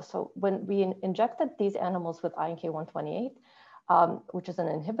process? So when we injected these animals with INK128, which is an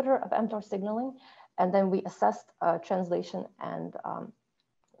inhibitor of mTOR signaling, and then we assessed translation and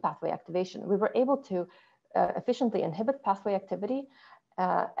pathway activation, we were able to efficiently inhibit pathway activity.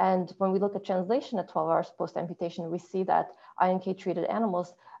 And when we look at translation at 12 hours post-amputation, we see that INK-treated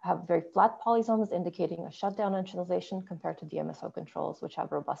animals have very flat polysomes, indicating a shutdown in translation compared to DMSO controls, which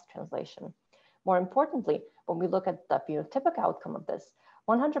have robust translation. More importantly, when we look at the phenotypic outcome of this,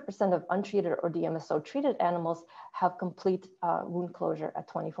 100% of untreated or DMSO-treated animals have complete wound closure at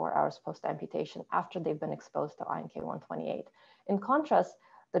 24 hours post-amputation after they've been exposed to INK128. In contrast,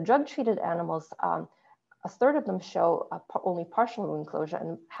 the drug-treated animals, a third of them show only partial wound closure,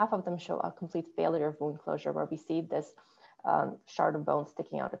 and half of them show a complete failure of wound closure, where we see this shard of bone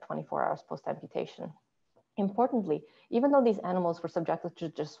sticking out at 24 hours post-amputation. Importantly, even though these animals were subjected to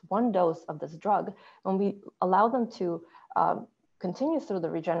just one dose of this drug, when we allow them to continue through the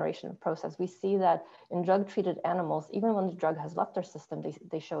regeneration process, we see that in drug-treated animals, even when the drug has left their system,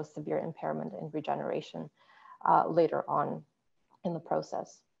 they show a severe impairment in regeneration later on in the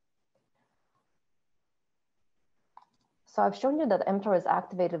process. So I've shown you that mTOR is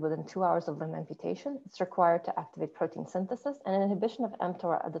activated within 2 hours of limb amputation. It's required to activate protein synthesis, and an inhibition of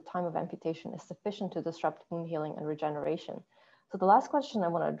mTOR at the time of amputation is sufficient to disrupt wound healing and regeneration. So the last question I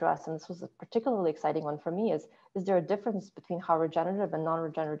want to address, and this was a particularly exciting one for me, is there a difference between how regenerative and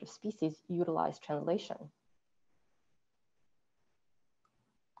non-regenerative species utilize translation?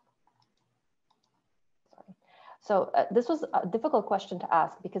 So this was a difficult question to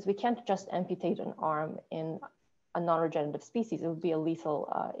ask because we can't just amputate an arm in a non-regenerative species. It would be a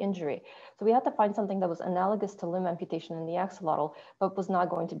lethal injury. So we had to find something that was analogous to limb amputation in the axolotl, but was not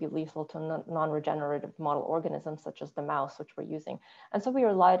going to be lethal to non-regenerative model organisms such as the mouse, which we're using. And so we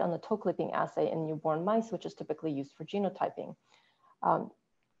relied on the toe clipping assay in newborn mice, which is typically used for genotyping.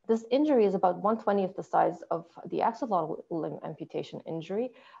 This injury is about 1/20th the size of the axolotl limb amputation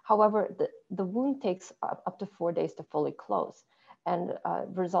injury. However, the wound takes up to 4 days to fully close and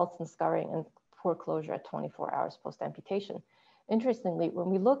results in scarring and poor closure at 24 hours post-amputation. Interestingly,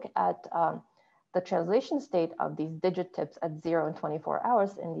 when we look at the translation state of these digit tips at 0 and 24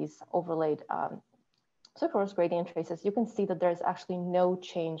 hours in these overlaid sucrose gradient traces, you can see that there's actually no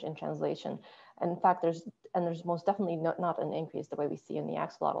change in translation. And in fact, there's most definitely not an increase the way we see in the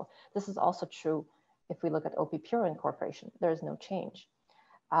axolotl. This is also true if we look at OP pure incorporation, there is no change.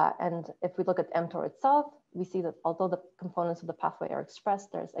 And if we look at mTOR itself, we see that although the components of the pathway are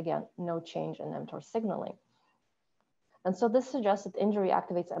expressed, there's again no change in mTOR signaling. And so this suggests that injury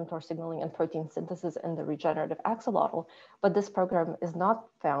activates mTOR signaling and protein synthesis in the regenerative axolotl, but this program is not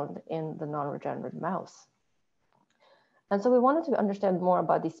found in the non-regenerative mouse. And so we wanted to understand more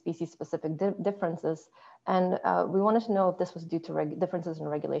about these species-specific differences And we wanted to know if this was due to differences in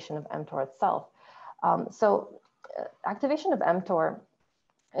regulation of mTOR itself. Activation of mTOR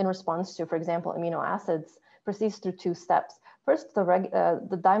in response to, for example, amino acids proceeds through two steps. First,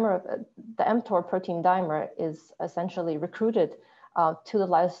 the mTOR protein dimer is essentially recruited to the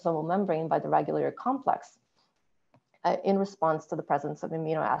lysosomal membrane by the regulator complex in response to the presence of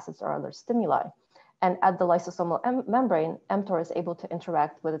amino acids or other stimuli. And at the lysosomal membrane, mTOR is able to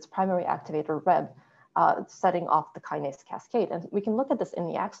interact with its primary activator Reb, setting off the kinase cascade. And we can look at this in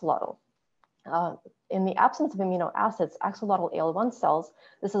the axolotl. In the absence of amino acids, axolotl AL1 cells,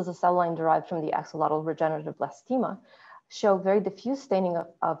 this is a cell line derived from the axolotl regenerative blastema, show very diffuse staining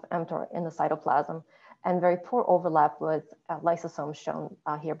of mTOR in the cytoplasm and very poor overlap with lysosomes shown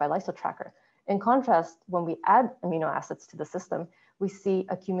here by lysotracker. In contrast, when we add amino acids to the system, we see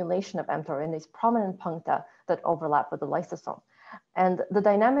accumulation of mTOR in these prominent puncta that overlap with the lysosome. And the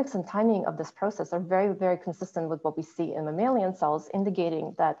dynamics and timing of this process are very, very consistent with what we see in mammalian cells,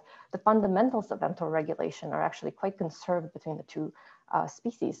 indicating that the fundamentals of mTOR regulation are actually quite conserved between the two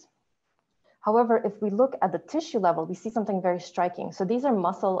species. However, if we look at the tissue level, we see something very striking. So these are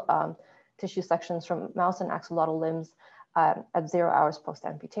muscle tissue sections from mouse and axolotl limbs at 0 hours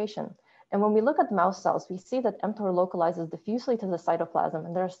post-amputation. And when we look at mouse cells, we see that mTOR localizes diffusely to the cytoplasm,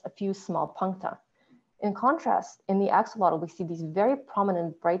 and there's a few small puncta. In contrast, in the axolotl, we see these very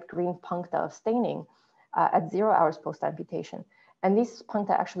prominent bright green puncta of staining at 0 hours post-amputation. And these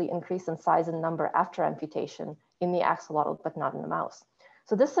puncta actually increase in size and number after amputation in the axolotl, but not in the mouse.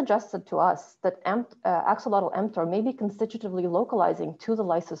 So this suggested to us that axolotl mTOR may be constitutively localizing to the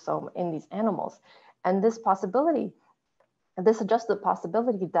lysosome in these animals. And this suggests the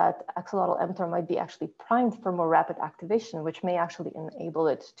possibility that axolotl mTOR might be actually primed for more rapid activation, which may actually enable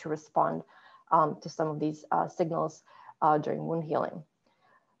it to respond to some of these signals during wound healing.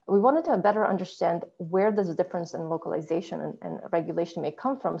 We wanted to better understand where this difference in localization and regulation may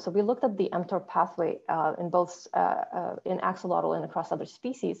come from. So we looked at the mTOR pathway in both in axolotl and across other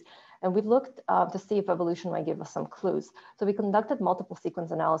species. And we looked to see if evolution might give us some clues. So we conducted multiple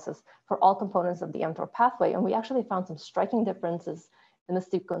sequence analysis for all components of the mTOR pathway. And we actually found some striking differences in the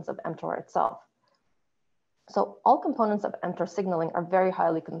sequence of mTOR itself. So all components of mTOR signaling are very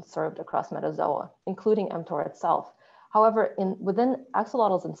highly conserved across metazoa, including mTOR itself. However, within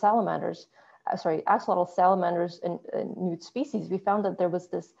axolotls and salamanders, axolotl salamanders and newt species, we found that there was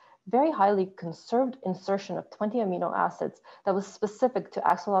this very highly conserved insertion of 20 amino acids that was specific to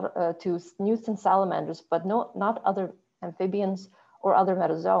to newts and salamanders, but not other amphibians or other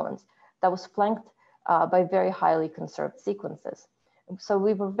metazoans, that was flanked by very highly conserved sequences. So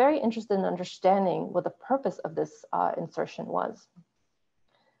we were very interested in understanding what the purpose of this insertion was.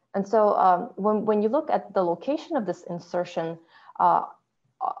 And so when you look at the location of this insertion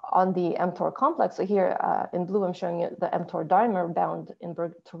on the mTOR complex, so here in blue, I'm showing you the mTOR dimer bound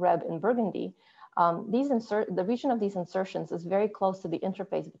to Reb in burgundy. The region of these insertions is very close to the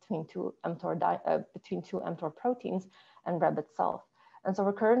interface between two mTOR proteins and Reb itself. And so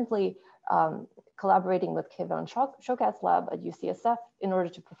we're currently collaborating with Kevin Shokat's lab at UCSF in order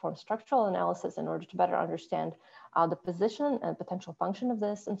to perform structural analysis in order to better understand the position and potential function of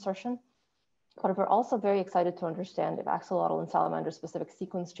this insertion. But we're also very excited to understand if axolotl and salamander specific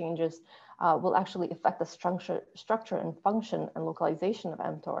sequence changes will actually affect the structure and function and localization of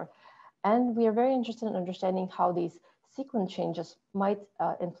mTOR. And we are very interested in understanding how these sequence changes might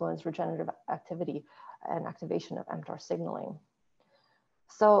influence regenerative activity and activation of mTOR signaling.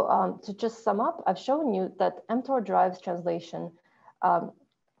 So to just sum up, I've shown you that mTOR drives translation,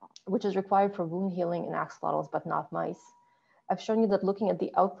 which is required for wound healing in axolotls, but not mice. I've shown you that looking at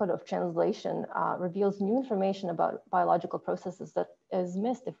the output of translation reveals new information about biological processes that is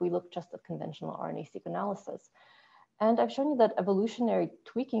missed if we look just at conventional RNA-seq analysis. And I've shown you that evolutionary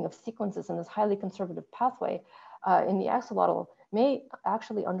tweaking of sequences in this highly conservative pathway in the axolotl may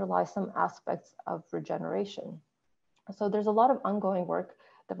actually underlie some aspects of regeneration. So there's a lot of ongoing work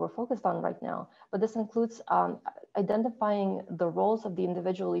that we're focused on right now, but this includes identifying the roles of the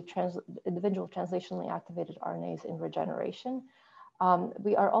individual translationally activated RNAs in regeneration.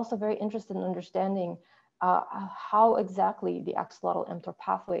 We are also very interested in understanding how exactly the axolotl mTOR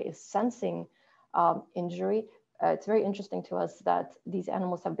pathway is sensing injury. It's very interesting to us that these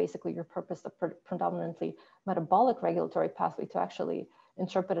animals have basically repurposed a predominantly metabolic regulatory pathway to actually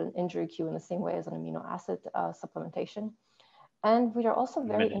interpret an injury cue in the same way as an amino acid supplementation. And we are also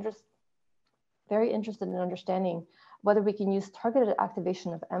very interested in understanding whether we can use targeted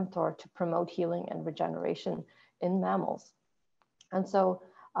activation of mTOR to promote healing and regeneration in mammals. And so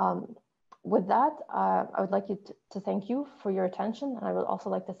With that, I would like to thank you for your attention. And I would also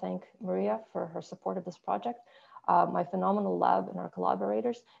like to thank Maria for her support of this project, my phenomenal lab and our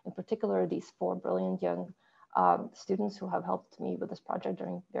collaborators, in particular, these 4 brilliant young students who have helped me with this project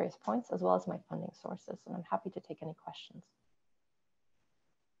during various points, as well as my funding sources. And I'm happy to take any questions.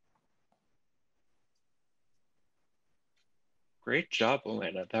 Great job,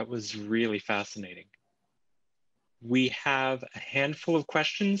 Olena. That was really fascinating. We have a handful of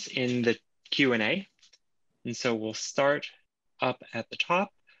questions in the Q&A. And so we'll start up at the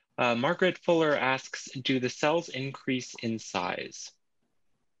top. Margaret Fuller asks, do the cells increase in size?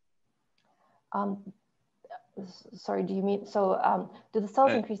 Sorry, do you mean, so do the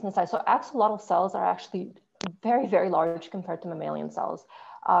cells increase in size? So axolotl cells are actually very, very large compared to mammalian cells.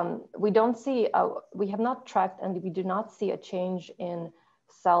 We don't see, we have not tracked, and we do not see a change in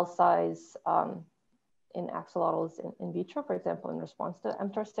cell size in axolotls in vitro, for example, in response to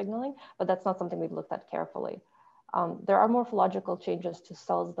mTOR signaling, but that's not something we've looked at carefully. There are morphological changes to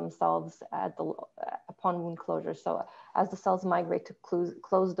cells themselves upon wound closure. So as the cells migrate to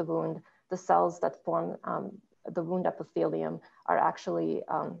close the wound, the cells that form the wound epithelium are actually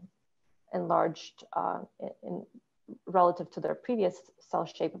enlarged relative to their previous cell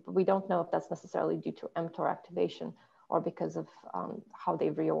shape, but we don't know if that's necessarily due to mTOR activation or because of how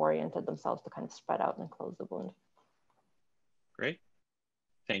they've reoriented themselves to kind of spread out and close the wound. Great,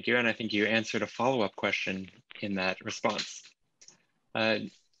 thank you. And I think you answered a follow-up question in that response.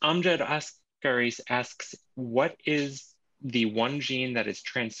 Amjad Askaris asks, what is the one gene that is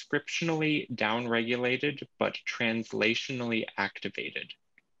transcriptionally downregulated but translationally activated?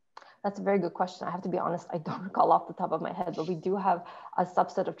 That's a very good question. I have to be honest, I don't recall off the top of my head, but we do have a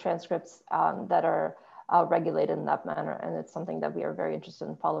subset of transcripts that are regulated in that manner. And it's something that we are very interested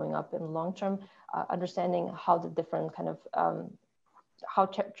in following up in long term, understanding how the different kind of, how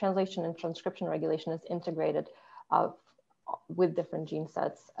translation and transcription regulation is integrated with different gene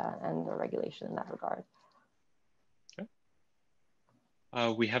sets and the regulation in that regard.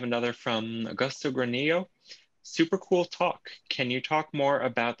 Okay. We have another from Augusto Granillo. Super cool talk. Can you talk more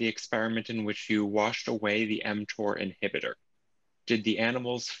about the experiment in which you washed away the mTOR inhibitor? Did the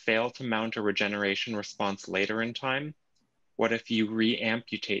animals fail to mount a regeneration response later in time? What if you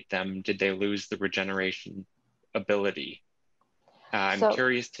re-amputate them? Did they lose the regeneration ability? I'm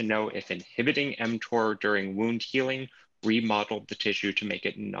curious to know if inhibiting mTOR during wound healing remodeled the tissue to make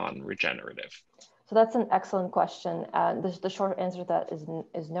it non-regenerative. So that's an excellent question. The short answer to that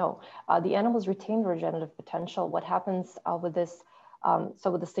is no. The animals retain regenerative potential. What happens with this, so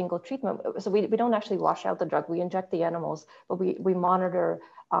with a single treatment, so we don't actually wash out the drug, we inject the animals, but we monitor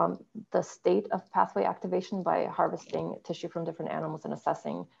the state of pathway activation by harvesting tissue from different animals and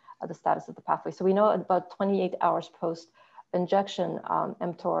assessing the status of the pathway. So we know about 28 hours post-injection,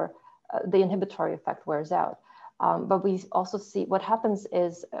 mTOR, the inhibitory effect wears out. But we also see what happens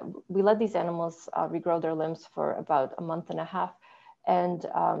is we let these animals regrow their limbs for about a month and a half, and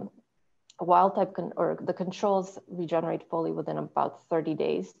wild type or the controls regenerate fully within about 30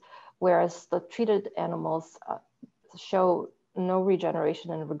 days, whereas the treated animals show no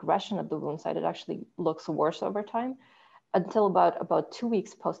regeneration and regression of the wound site. It actually looks worse over time until about 2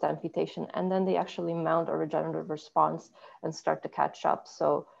 weeks post amputation, and then they actually mount a regenerative response and start to catch up.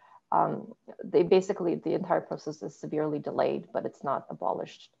 So they basically, the entire process is severely delayed, but it's not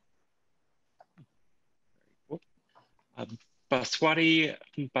abolished. Baswati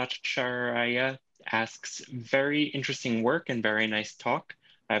Bhattacharya asks, very interesting work and very nice talk.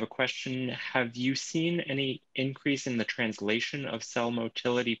 I have a question. Have you seen any increase in the translation of cell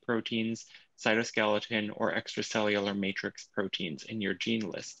motility proteins, cytoskeleton, or extracellular matrix proteins in your gene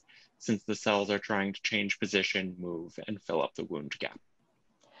list, since the cells are trying to change position, move, and fill up the wound gap?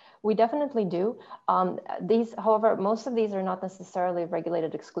 We definitely do. However, most of these are not necessarily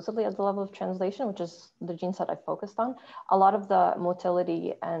regulated exclusively at the level of translation, which is the gene set I focused on. A lot of the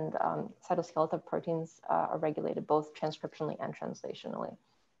motility and cytoskeletal proteins are regulated both transcriptionally and translationally.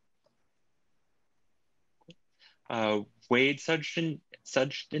 Wade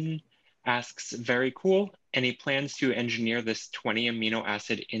Sudgen asks, very cool. Any plans to engineer this 20 amino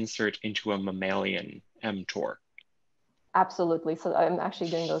acid insert into a mammalian mTOR? Absolutely. So I'm actually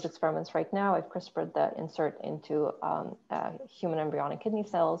doing those experiments right now. I've CRISPR'd the insert into human embryonic kidney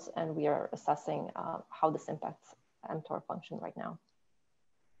cells, and we are assessing how this impacts mTOR function right now.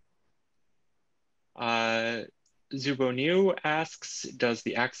 Zuboniu asks, does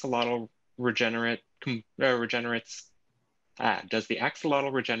the axolotl regenerates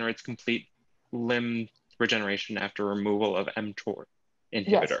complete limb regeneration after removal of mTOR inhibitor?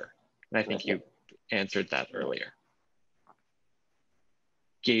 Yes. And I think you answered that earlier.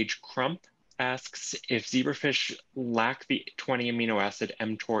 Gage Crump asks, if zebrafish lack the 20 amino acid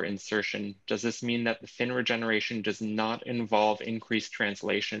mTOR insertion, does this mean that the fin regeneration does not involve increased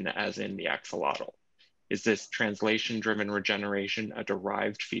translation as in the axolotl? Is this translation-driven regeneration a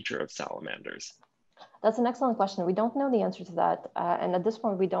derived feature of salamanders? That's an excellent question. We don't know the answer to that. And at this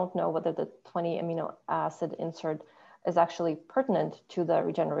point, we don't know whether the 20 amino acid insert is actually pertinent to the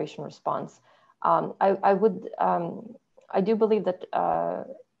regeneration response. I do believe that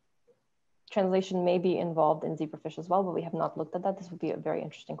translation may be involved in zebrafish as well, but we have not looked at that. This would be a very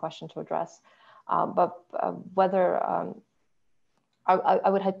interesting question to address. Whether I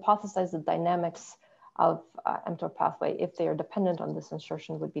would hypothesize the dynamics of mTOR pathway, if they are dependent on this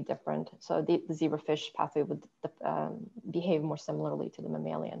insertion, would be different. So the zebrafish pathway would behave more similarly to the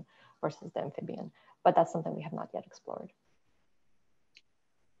mammalian versus the amphibian, but that's something we have not yet explored.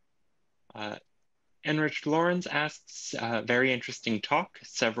 Enriched Lawrence asks, very interesting talk.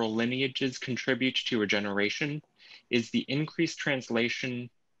 Several lineages contribute to regeneration. Is the increased translation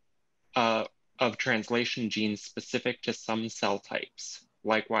of translation genes specific to some cell types?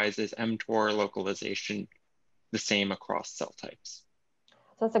 Likewise, is mTOR localization the same across cell types?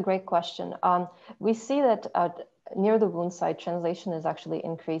 So that's a great question. We see that near the wound site, translation is actually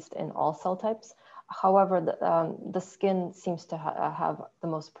increased in all cell types. However, the skin seems to have the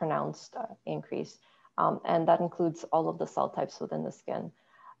most pronounced increase, and that includes all of the cell types within the skin,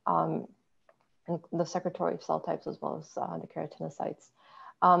 and the secretory cell types as well as the keratinocytes.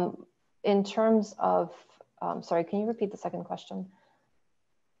 In terms of, sorry, can you repeat the second question?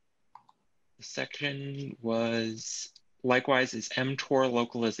 The second was, likewise, is mTOR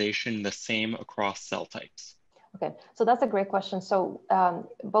localization the same across cell types? Okay, so that's a great question. So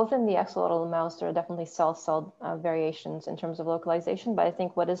both in the axolotl and mouse, there are definitely cell variations in terms of localization, but I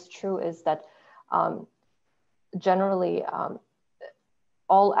think what is true is that generally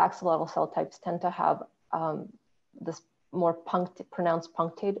all axolotl cell types tend to have this more pronounced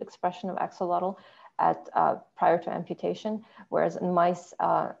punctate expression of axolotl at prior to amputation, whereas in mice,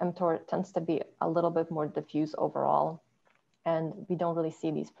 mTOR tends to be a little bit more diffuse overall, and we don't really see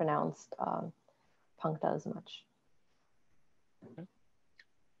these pronounced puncta as much.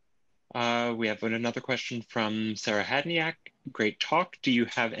 We have another question from Sarah Hadniak. Great talk. Do you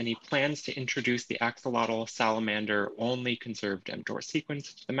have any plans to introduce the axolotl salamander only conserved mTOR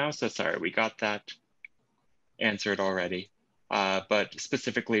sequence to the mouse? Oh, sorry, we got that answered already. But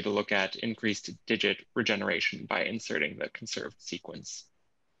specifically to look at increased digit regeneration by inserting the conserved sequence.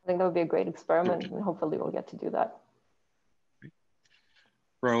 I think that would be a great experiment, and hopefully we'll get to do that.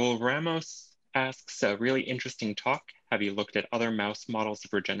 Raul Ramos asks, a really interesting talk. Have you looked at other mouse models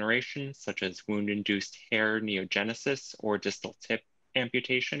of regeneration, such as wound-induced hair neogenesis or distal tip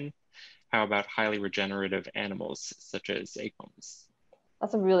amputation? How about highly regenerative animals, such as acorns?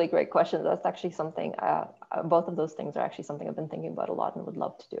 That's a really great question. That's actually something, both of those things are actually something I've been thinking about a lot and would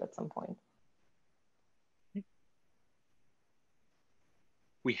love to do at some point.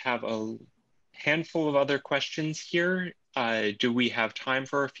 We have a handful of other questions here. Do we have time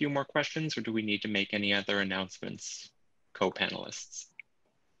for a few more questions, or do we need to make any other announcements, co-panelists?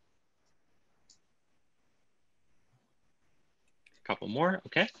 A couple more,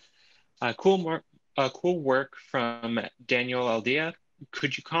 okay. Cool work from Daniel Aldea.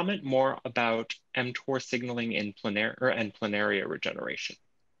 Could you comment more about mTOR signaling in planaria regeneration?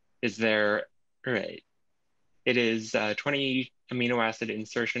 Is there, right? It is 20 amino acid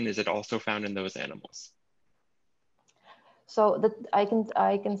insertion. Is it also found in those animals? So I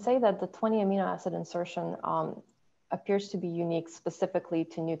can say that the 20 amino acid insertion appears to be unique specifically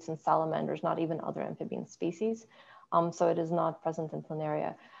to newts and salamanders, not even other amphibian species. So it is not present in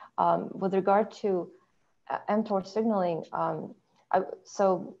planaria. With regard to mTOR signaling,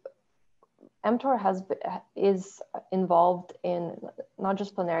 so mTOR is involved in not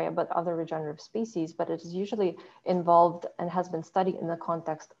just planaria, but other regenerative species, but it is usually involved and has been studied in the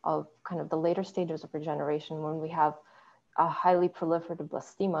context of kind of the later stages of regeneration when we have a highly proliferative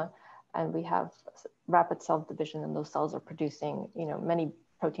blastema and we have rapid cell division, and those cells are producing, many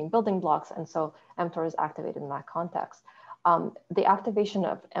protein building blocks. And so mTOR is activated in that context. The activation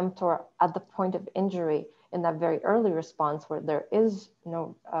of mTOR at the point of injury in that very early response where there is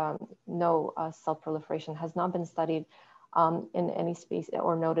no cell proliferation has not been studied in any species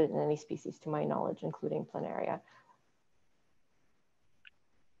or noted in any species to my knowledge, including planaria.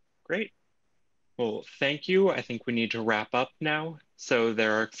 Great. Well, thank you. I think we need to wrap up now. So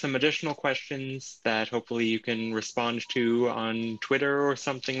there are some additional questions that hopefully you can respond to on Twitter or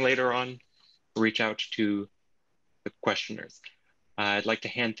something later on. Reach out to the questioners. I'd like to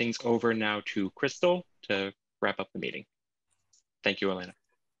hand things over now to Crystal to wrap up the meeting. Thank you, Olena.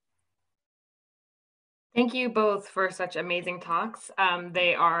 Thank you both for such amazing talks. I'm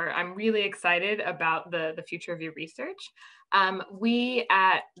really excited about the future of your research. We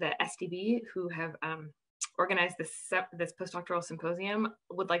at the SDB, who have organized this postdoctoral symposium,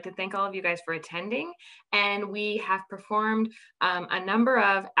 would like to thank all of you guys for attending. And we have performed a number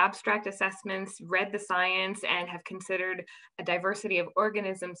of abstract assessments, read the science, and have considered a diversity of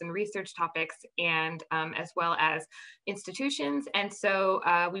organisms and research topics, and as well as institutions. And so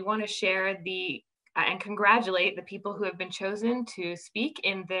we want to share and congratulate the people who have been chosen to speak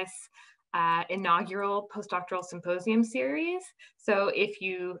in this inaugural postdoctoral symposium series. So if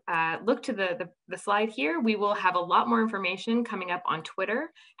you look to the slide here, we will have a lot more information coming up on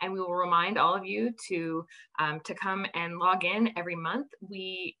Twitter, and we will remind all of you to come and log in every month.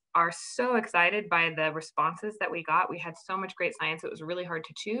 We are so excited by the responses that we got. We had so much great science, it was really hard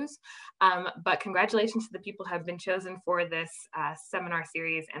to choose. But congratulations to the people who have been chosen for this seminar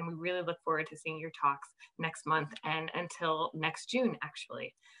series, and we really look forward to seeing your talks next month and until next June,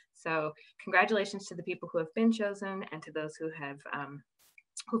 actually. So congratulations to the people who have been chosen and to those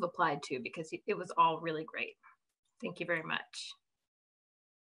who've applied too, because it was all really great. Thank you very much.